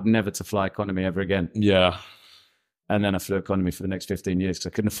vowed never to fly economy ever again. Yeah. And then I flew economy for the next 15 years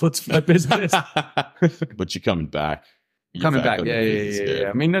because I couldn't afford to fly business. But you're coming back. Coming back, yeah.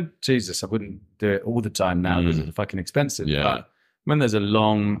 I mean, Jesus, I wouldn't do it all the time now because it's fucking expensive. Yeah. But when there's a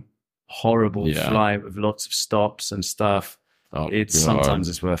long, horrible flight with lots of stops and stuff, sometimes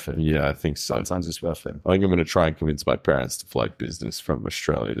it's worth it. Yeah, I think so. Sometimes it's worth it. I think I'm going to try and convince my parents to fly business from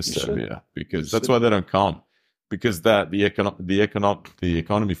Australia to Serbia because that's why they don't come. Because the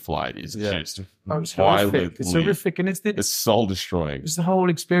economy flight is just it's horrific. It's horrific, and it's soul destroying. It's the whole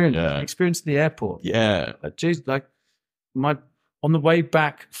experience. The experience at the airport. Yeah, on the way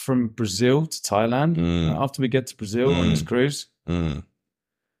back from Brazil to Thailand, after we get to Brazil on this cruise, we're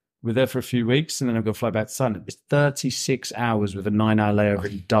there for a few weeks and then I've got to fly back to Thailand. It's 36 hours with a 9-hour layover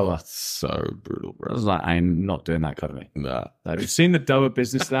in Doha. So brutal, bro. I was like, I'm not doing that kind of thing. Nah. Like, you've seen the Doha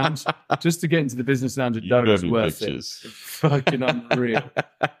business lounge? Just to get into the business lounge at Doha is worth it. It's fucking unreal.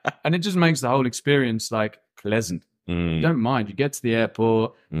 And it just makes the whole experience like pleasant. You don't mind. You get to the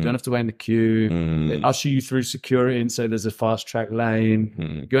airport, you don't have to wait in the queue. They usher you through security and say there's a fast track lane.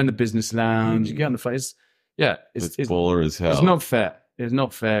 You go in the business lounge, you get on the face. It's baller as hell. It's not fair. It's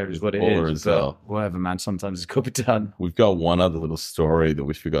not fair is what it baller is. As hell. Whatever, man. Sometimes it's got to be done. We've got one other little story that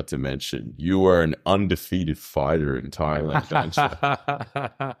we forgot to mention. You were an undefeated fighter in Thailand, don't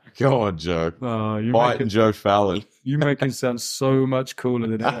you? Go on, Joe. Oh, Fighting Joe Fallon. You make it sound so much cooler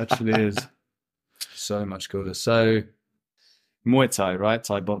than it actually is. So much cooler. So, Muay Thai, right?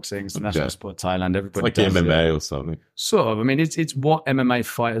 Thai boxing is the national sport of Thailand. Everybody it's like MMA or something. Sort of. I mean, it's what MMA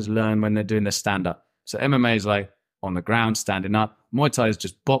fighters learn when they're doing their stand-up. So MMA is like on the ground, standing up. Muay Thai is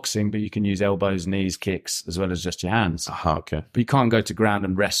just boxing, but you can use elbows, knees, kicks, as well as just your hands. Okay. But you can't go to ground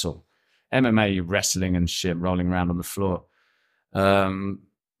and wrestle. MMA, you're wrestling and shit, rolling around on the floor. But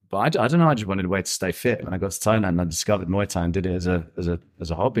I don't know. I just wanted a way to stay fit. When I got to Thailand, I discovered Muay Thai and did it as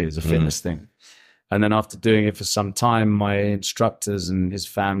a hobby, as a fitness thing. And then after doing it for some time, my instructors and his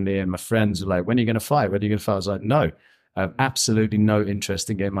family and my friends were like, when are you going to fight? When are you going to fight? I was like, no, I have absolutely no interest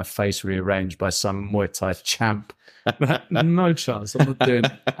in getting my face rearranged by some Muay Thai champ. No chance. I'm not doing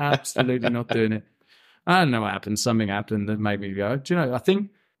it. Absolutely not doing it. I don't know what happened. Something happened that made me go, do you know, I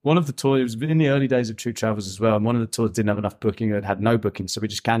think one of the tours, it was in the early days of True Travels as well, and one of the tours didn't have enough booking. It had no booking, so we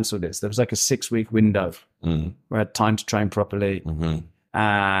just cancelled it. So there was like a 6-week window where I had time to train properly.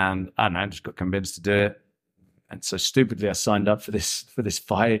 And I don't know, I just got convinced to do it. And so stupidly, I signed up for this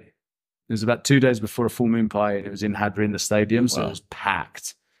fight. It was about 2 days before a full moon fight. It was in Hadra in the stadium, so it was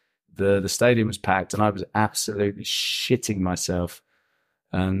packed. The stadium was packed, and I was absolutely shitting myself.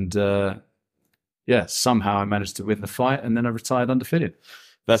 And somehow I managed to win the fight, and then I retired undefeated.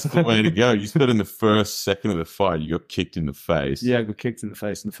 That's the way to go. You said in the first second of the fight, you got kicked in the face. Yeah, I got kicked in the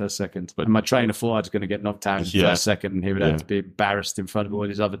face in the first second. And my trainer thought I was going to get knocked out in the first second, and he would have to be embarrassed in front of all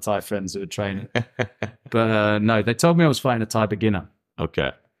his other Thai friends who were training. But no, they told me I was fighting a Thai beginner.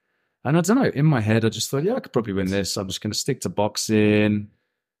 Okay. And I don't know, in my head, I just thought, I could probably win this. I'm just going to stick to boxing,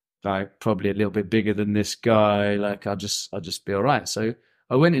 like probably a little bit bigger than this guy. Like I'll just be all right. So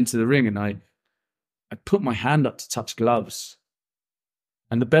I went into the ring and I put my hand up to touch gloves.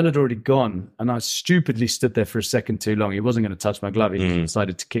 And the bell had already gone, and I stupidly stood there for a second too long. He wasn't going to touch my glove. He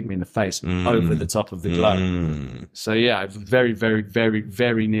decided to kick me in the face over the top of the glove. So, I very, very, very,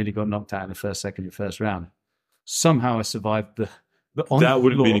 very nearly got knocked out in the first round. Somehow I survived the that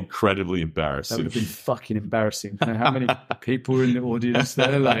would have been incredibly embarrassing. That would have been fucking embarrassing. You know, how many people were in the audience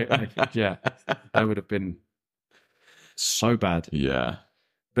there? That would have been so bad. Yeah.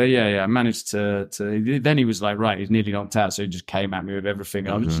 But I managed to. Then he was like, right, he's nearly knocked out, so he just came at me with everything.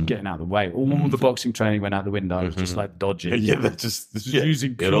 I was just getting out of the way. All the boxing training went out the window. I was just like dodging. Just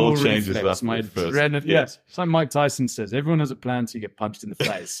using it all pure changes reflex. after My the first. adrenaline. Yeah, it's like Mike Tyson says: everyone has a plan till you get punched in the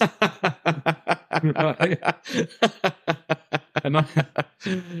face. And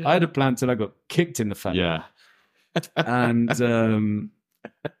I had a plan till I got kicked in the face. Yeah. And the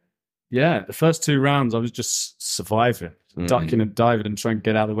first 2 rounds I was just surviving, ducking and diving and trying to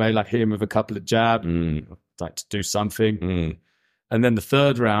get out of the way, like hit him with a couple of jabs, like to do something. And then the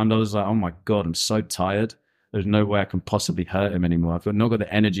 3rd round I was like, oh my God, I'm so tired. There's no way I can possibly hurt him anymore. I've not got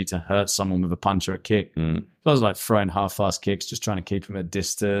the energy to hurt someone with a punch or a kick. So I was like throwing half-fast kicks, just trying to keep him at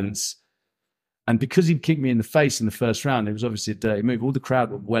distance. And because he'd kicked me in the face in the first round, it was obviously a dirty move. All the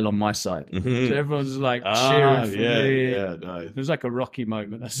crowd were well on my side. So everyone was like cheering for me. Yeah, nice. It was like a Rocky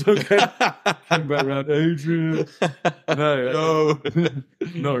moment. I saw came back around, Adrian. No,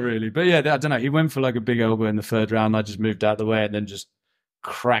 not really. But I don't know. He went for like a big elbow in the 3rd round. I just moved out of the way and then just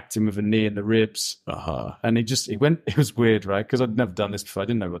cracked him with a knee in the ribs. And he went, it was weird, right? Because I'd never done this before. I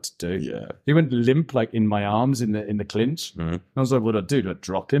didn't know what to do. Yeah. He went limp like in my arms in the clinch. I was like, what do I do? Do I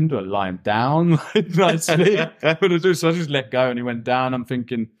drop him? Do I lie him down? Nicely? What do I do? So I just let go and he went down. I'm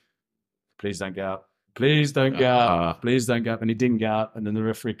thinking, please don't get up. Please don't get up. Please don't get up. And he didn't get up. And then the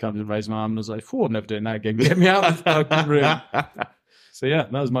referee comes and raised my arm and I was like, I'm never doing that again. Get me out of the fucking room. So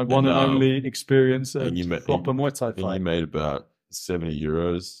that was my one and only experience of proper Muay Thai fight. And you made about 70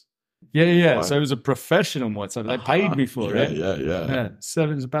 euros. Yeah. So it was a professional Muay Thai. They paid me for it. Yeah. It's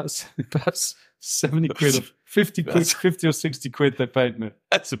about 70 quid or 50 quid, 50 or 60 quid they paid me.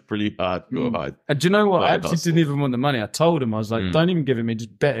 That's a pretty hard. And do you know what? I actually didn't even want the money. I told him, I was like, don't even give it me,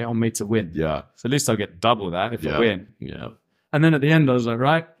 just bet it on me to win. Yeah. So at least I'll get double that if I win. Yeah. And then at the end, I was like,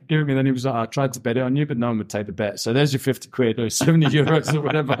 right, give it me. Then he was like, I tried to bet it on you, but no one would take the bet. So there's your 50 quid or 70 euros or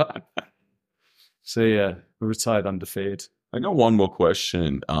whatever. So we retired undefeated. I got one more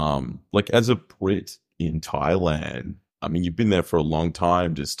question. Like as a Brit in Thailand, I mean, you've been there for a long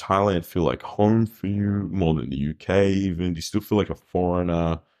time. Does Thailand feel like home for you more than the UK even? Do you still feel like a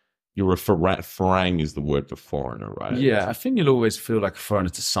foreigner? You're a farang is the word for foreigner, right? Yeah, I think you'll always feel like a foreigner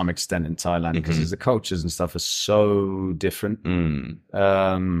to some extent in Thailand because the cultures and stuff are so different. Even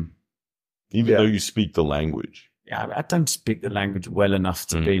though you speak the language. Yeah, I don't speak the language well enough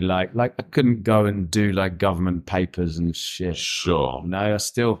to be like I couldn't go and do like government papers and shit. Sure. No, I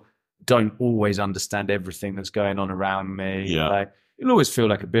still don't always understand everything that's going on around me. Yeah. Like you'll always feel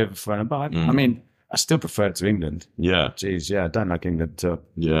like a bit of a foreigner, but I mean, I still prefer it to England. Yeah. Jeez, I don't like England too.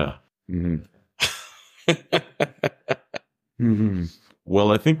 Yeah.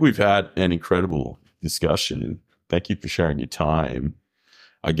 Well, I think we've had an incredible discussion. Thank you for sharing your time.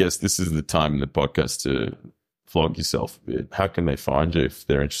 I guess this is the time in the podcast to flog yourself a bit. How can they find you if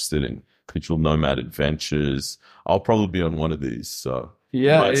they're interested in digital nomad adventures? I'll probably be on one of these, so you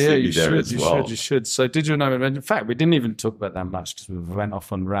should. So digital nomad, in fact, we didn't even talk about that much because we went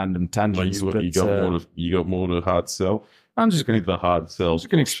off on random tangents. You got more to hard sell. I'm just going to the hard sell. Just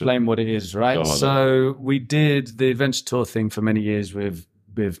going to explain what it is, right? So we did the adventure tour thing for many years with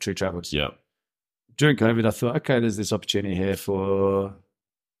True Travels. Yeah. During COVID, I thought, okay, there's this opportunity here for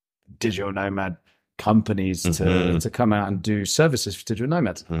digital nomad companies to come out and do services for digital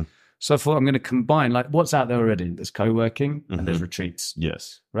nomads. So I thought I'm going to combine like what's out there already. There's co-working and there's retreats.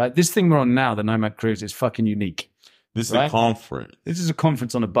 Yes. Right. This thing we're on now, the Nomad Cruise, is fucking unique. This is a conference. This is a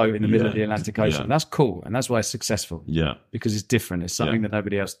conference on a boat in the middle of the Atlantic Ocean. Yeah. That's cool. And that's why it's successful. Yeah. Because it's different. It's something that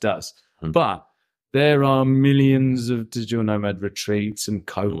nobody else does. But there are millions of digital nomad retreats and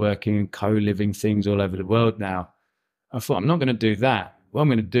co-working and co-living things all over the world now. I thought I'm not going to do that. What I'm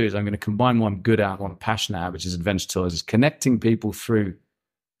going to do is I'm going to combine what I'm good at, what I'm passionate at, which is adventure tours, is connecting people through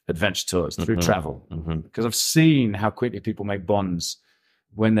adventure tours, through travel. Because I've seen how quickly people make bonds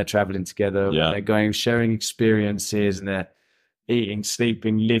when they're traveling together, when they're going, sharing experiences, and they're eating,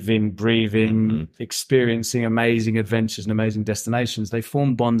 sleeping, living, breathing, experiencing amazing adventures and amazing destinations. They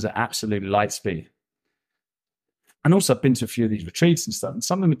form bonds at absolute light speed. And also I've been to a few of these retreats and stuff, and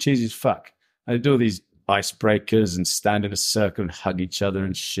some of them are cheesy as fuck. They do all these icebreakers and stand in a circle and hug each other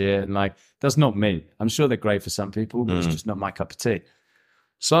and shit. And like, that's not me. I'm sure they're great for some people, but it's just not my cup of tea.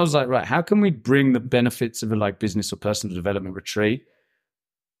 So I was like, right, how can we bring the benefits of a like business or personal development retreat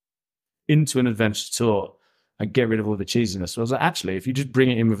into an adventure tour and get rid of all the cheesiness? So I was like, actually, if you just bring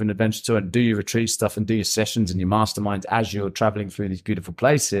it in with an adventure tour and do your retreat stuff and do your sessions and your masterminds as you're traveling through these beautiful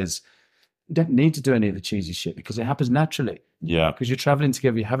places, you don't need to do any of the cheesy shit because it happens naturally. Yeah. Because you're traveling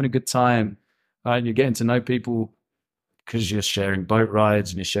together, you're having a good time, and you're getting to know people because you're sharing boat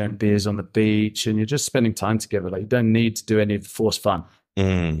rides and you're sharing beers on the beach and you're just spending time together. Like you don't need to do any of the forced fun.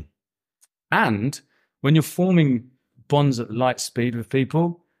 And when you're forming bonds at light speed with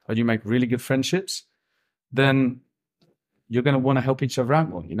people and you make really good friendships, then you're going to want to help each other out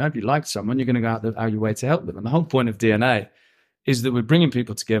more. You know, if you like someone, you're going to go out of your way to help them. And the whole point of DNA is that we're bringing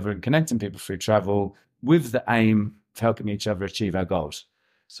people together and connecting people through travel with the aim of helping each other achieve our goals.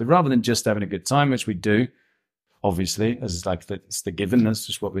 So rather than just having a good time, which we do, obviously, as like it's the given, that's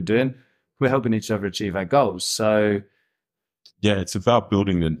just what we're doing, we're helping each other achieve our goals. So yeah, it's about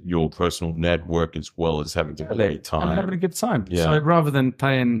building your personal network as well as having a great time. And having a good time. Yeah. So rather than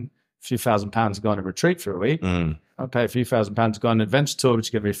paying a few £1,000s to go on a retreat for a week, I'll pay a few £1,000s to go on an adventure tour, which is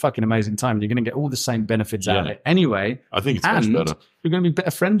going to be a fucking amazing time. You're going to get all the same benefits out of it anyway. I think it's much better. You're going to be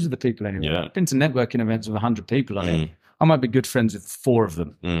better friends with the people anyway. Yeah. I've been to networking events with 100 people on it. I might be good friends with 4 of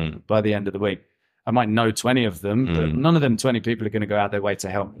them by the end of the week. I might know 20 of them, but none of them 20 people are going to go out their way to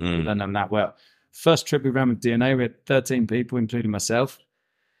help me learn them that well. First trip we ran with DNA, we had 13 people, including myself.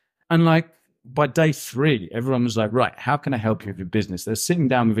 And like by day 3, everyone was like, right, how can I help you with your business? They're sitting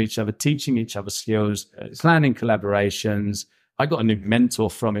down with each other, teaching each other skills, planning collaborations. I got a new mentor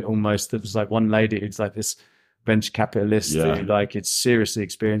from it almost. There was like one lady who's like this venture capitalist who like it's seriously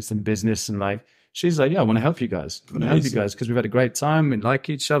experienced in business. And like, she's like, yeah, I want to help you guys. I want to help you guys because we've had a great time. We like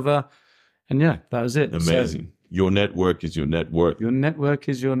each other. And yeah, that was it. Amazing. So, your network is your net worth. Your network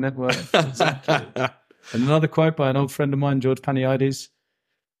is your net worth. Exactly. And another quote by an old friend of mine, George Paniaides.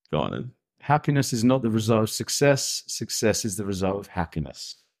 Go on then. Happiness is not the result of success. Success is the result of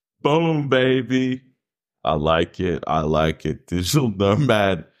happiness. Boom, baby. I like it. I like it. Digital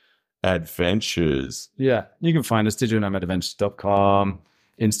Nomad Adventures. Yeah. You can find us digitalnomadadventures.com.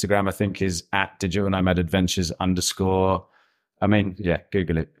 Instagram, I think, is at digitalnomadadventures_. I mean, yeah,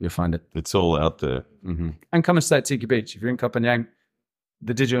 Google it. You'll find it. It's all out there. And come and stay at Tiki Beach. If you're in Copenhagen,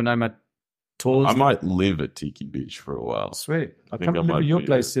 the Digital Nomad tours. I might live at Tiki Beach for a while. Sweet. I'll come and live at your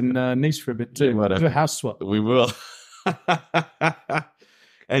place in Nice for a bit too. Yeah, do a house swap. We will.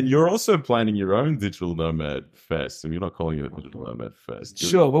 And you're also planning your own Digital Nomad Fest. And you're not calling it a Digital Nomad Fest.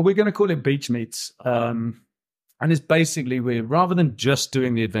 Sure. Well, we're going to call it Beach Meets. And it's basically rather than just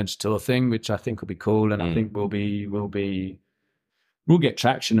doing the adventure tour thing, which I think will be cool, and I think we'll get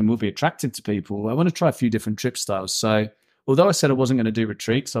traction and we'll be attracted to people. I want to try a few different trip styles. So although I said I wasn't going to do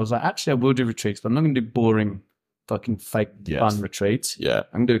retreats, I was like, actually, I will do retreats, but I'm not going to do boring, fucking fake fun retreats. Yeah.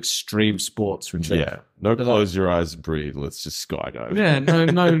 I'm going to do extreme sports retreats. Yeah. No, close your eyes and breathe. Let's just skydive. Yeah.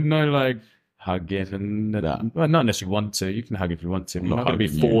 No, like hugging and well, not unless you want to. You can hug if you want to. You're not going to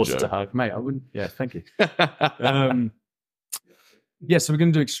be forced to hug. Mate, I wouldn't. Yeah, thank you. Yeah, so we're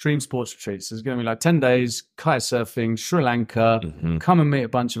going to do extreme sports retreats. There's going to be like 10 days, kite surfing, Sri Lanka, come and meet a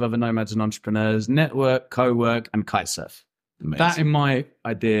bunch of other nomads and entrepreneurs, network, co-work, and kite surf. Amazing.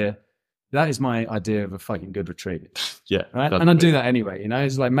 That is my idea of a fucking good retreat. Yeah. Right? And I do that anyway, you know,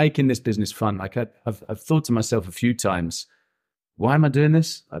 it's like making this business fun. Like I've thought to myself a few times, why am I doing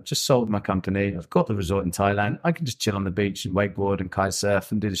this? I've just sold my company. I've got the resort in Thailand. I can just chill on the beach and wakeboard and kite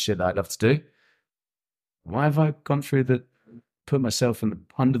surf and do the shit that I love to do. Why have I gone through put myself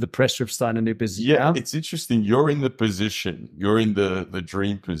under the pressure of starting a new business? Yeah, it's interesting. You're in the position. You're in the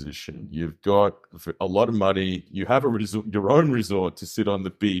dream position. You've got a lot of money. You have your own resort to sit on the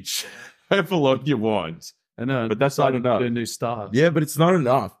beach, however long you want. I know, but that's not enough. A new startup. Yeah, but it's not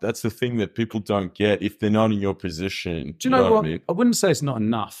enough. That's the thing that people don't get if they're not in your position. Do you know what? I wouldn't say it's not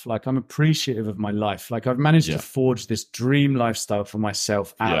enough. Like I'm appreciative of my life. Like I've managed to forge this dream lifestyle for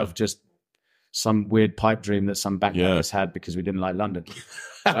myself out of just some weird pipe dream that some backpackers had because we didn't like London.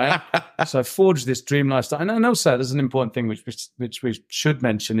 Right? So I forged this dream lifestyle. And also there's an important thing which we should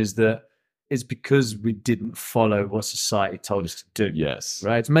mention is that it's because we didn't follow what society told us to do. Yes.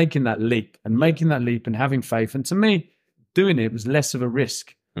 Right? It's making that leap and having faith. And to me, doing it was less of a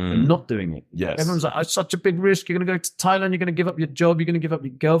risk than not doing it. Yes. Everyone's like, oh, it's such a big risk. You're going to go to Thailand. You're going to give up your job. You're going to give up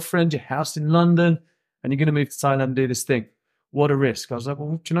your girlfriend, your house in London, and you're going to move to Thailand and do this thing. What a risk. I was like,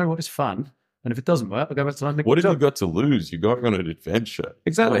 well, do you know what? It's fun. And if it doesn't work, I'll go back to London. What have you got to lose? You're going on an adventure.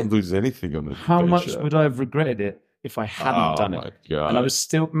 Exactly. You don't lose anything on an adventure. How much would I have regretted it if I hadn't done it? Oh, my God. And I was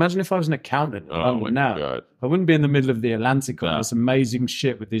still, imagine if I was an accountant now. God. I wouldn't be in the middle of the Atlantic on this amazing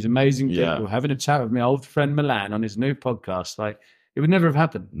shit with these amazing people having a chat with my old friend Milan on his new podcast. Like, it would never have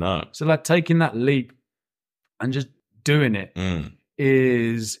happened. No. So, like, taking that leap and just doing it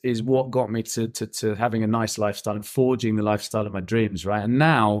is what got me to having a nice lifestyle and forging the lifestyle of my dreams, right? And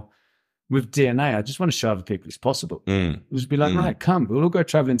now, with DNA, I just want to show other people it's possible. Just be like, right, come, we'll all go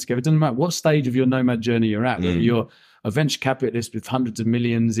traveling together. It doesn't matter what stage of your nomad journey you're at, whether you're a venture capitalist with hundreds of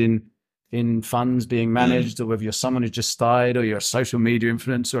millions in funds being managed, or whether you're someone who just started, or you're a social media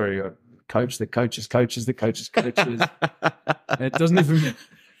influencer, or you're a coach the coaches, coaches the coaches, coaches. It doesn't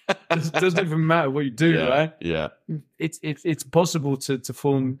even matter what you do, right? Yeah. It's possible to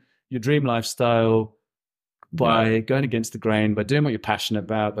form your dream lifestyle by going against the grain, by doing what you're passionate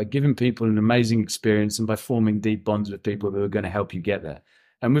about, by giving people an amazing experience, and by forming deep bonds with people who are going to help you get there.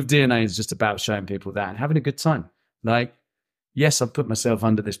 And with DNA, it's just about showing people that and having a good time. Like, yes, I've put myself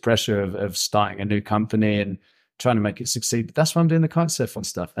under this pressure of starting a new company and trying to make it succeed, but that's why I'm doing the kite surfing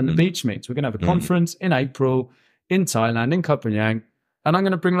stuff. And the beach meets. We're going to have a conference in April in Thailand, in Koh Phangan, and I'm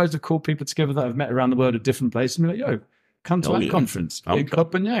going to bring loads of cool people together that I've met around the world at different places and be like, yo, come to our conference in Koh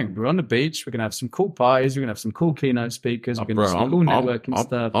Phangan. We're on the beach. We're going to have some cool parties. We're going to have some cool keynote speakers. We're going to have some cool networking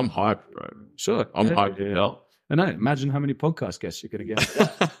stuff. I'm hyped, bro. Sure. I'm hyped. Yeah. I know. Imagine how many podcast guests you're going to get.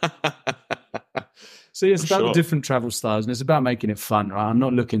 So yeah, it's about the different travel styles, and it's about making it fun, right? I'm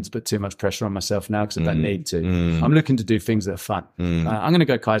not looking to put too much pressure on myself now because I don't need to. I'm looking to do things that are fun. I'm going to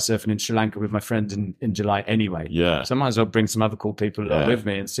go kite surfing in Sri Lanka with my friends in July anyway. Yeah. So I might as well bring some other cool people with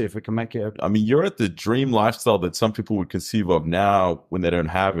me and see if we can make it. I mean, you're at the dream lifestyle that some people would conceive of now when they don't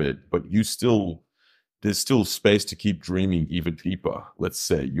have it, but there's still space to keep dreaming even deeper. Let's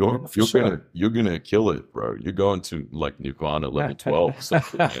say you're gonna kill it, bro. You're going to like Nirvana level 12 or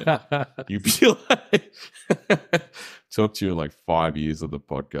something. You feel like talk to you in like 5 years of the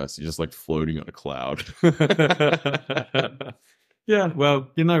podcast. You're just like floating on a cloud. Yeah,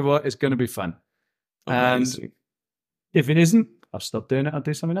 well, you know what? It's going to be fun. Amazing. And if it isn't, I'll stop doing it. I'll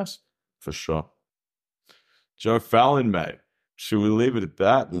do something else. For sure. Joe Fallon, mate. Should we leave it at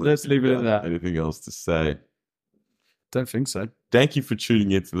that? Let's leave it at that. Anything else to say? Don't think so. Thank you for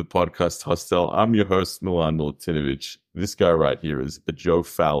tuning into the podcast Hostel. I'm your host, Milan Milutinovic. This guy right here is Joe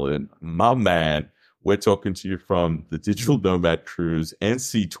Fallon, my man. We're talking to you from the Digital Nomad Cruise,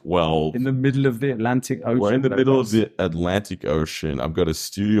 NC12. In the middle of the Atlantic Ocean. We're in the middle of the Atlantic Ocean. I've got a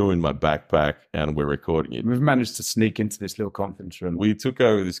studio in my backpack, and we're recording it. We've managed to sneak into this little conference room. We took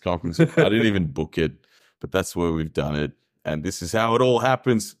over this conference. I didn't even book it, but that's where we've done it. And this is how it all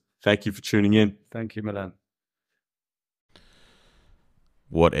happens. Thank you for tuning in. Thank you, Milan.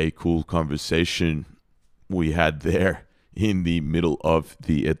 What a cool conversation we had there in the middle of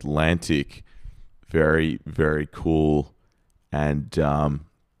the Atlantic. Very, very cool. And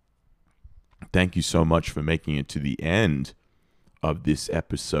thank you so much for making it to the end of this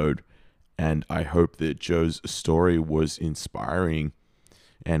episode. And I hope that Joe's story was inspiring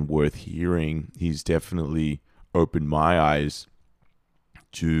and worth hearing. He's definitely opened my eyes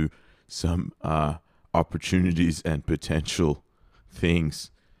to some opportunities and potential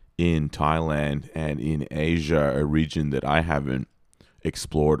things in Thailand and in Asia, a region that I haven't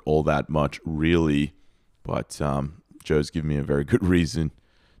explored all that much really, but Joe's given me a very good reason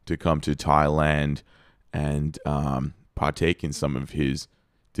to come to Thailand and partake in some of his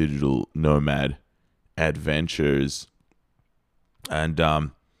digital nomad adventures. And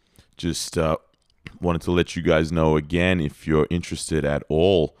just wanted to let you guys know again, if you're interested at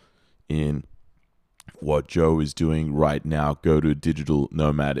all in what Joe is doing right now, go to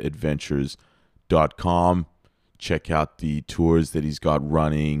digitalnomadadventures.com. Check out the tours that he's got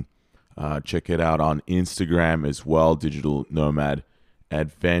running. Check it out on Instagram as well, Digital Nomad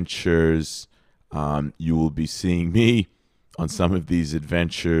Adventures. You will be seeing me on some of these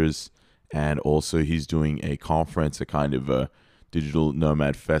adventures. And also he's doing a conference, a kind of a digital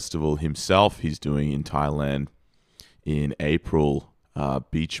nomad festival himself. He's doing in Thailand in April,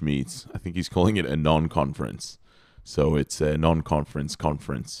 beach meets. I think he's calling it a non-conference. So it's a non-conference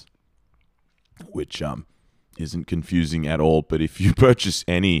conference, which isn't confusing at all. But if you purchase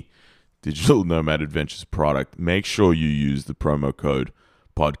any Digital Nomad Adventures product, make sure you use the promo code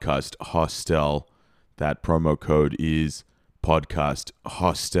Podcast Hostel. That promo code is Podcast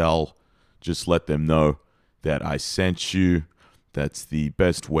Hostel. Just let them know that I sent you. That's the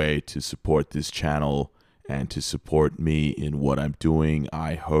best way to support this channel and to support me in what I'm doing.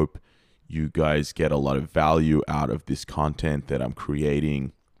 I hope you guys get a lot of value out of this content that I'm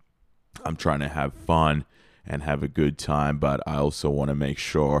creating. I'm trying to have fun and have a good time, but I also want to make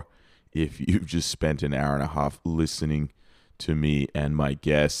sure if you've just spent an hour and a half listening to me and my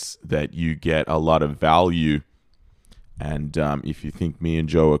guests that you get a lot of value. And if you think me and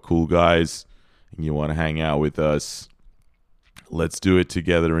Joe are cool guys and you want to hang out with us, let's do it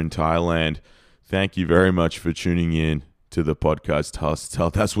together in Thailand. Thank you very much for tuning in to the podcast Hostel.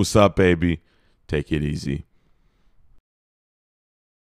 That's what's up, baby. Take it easy.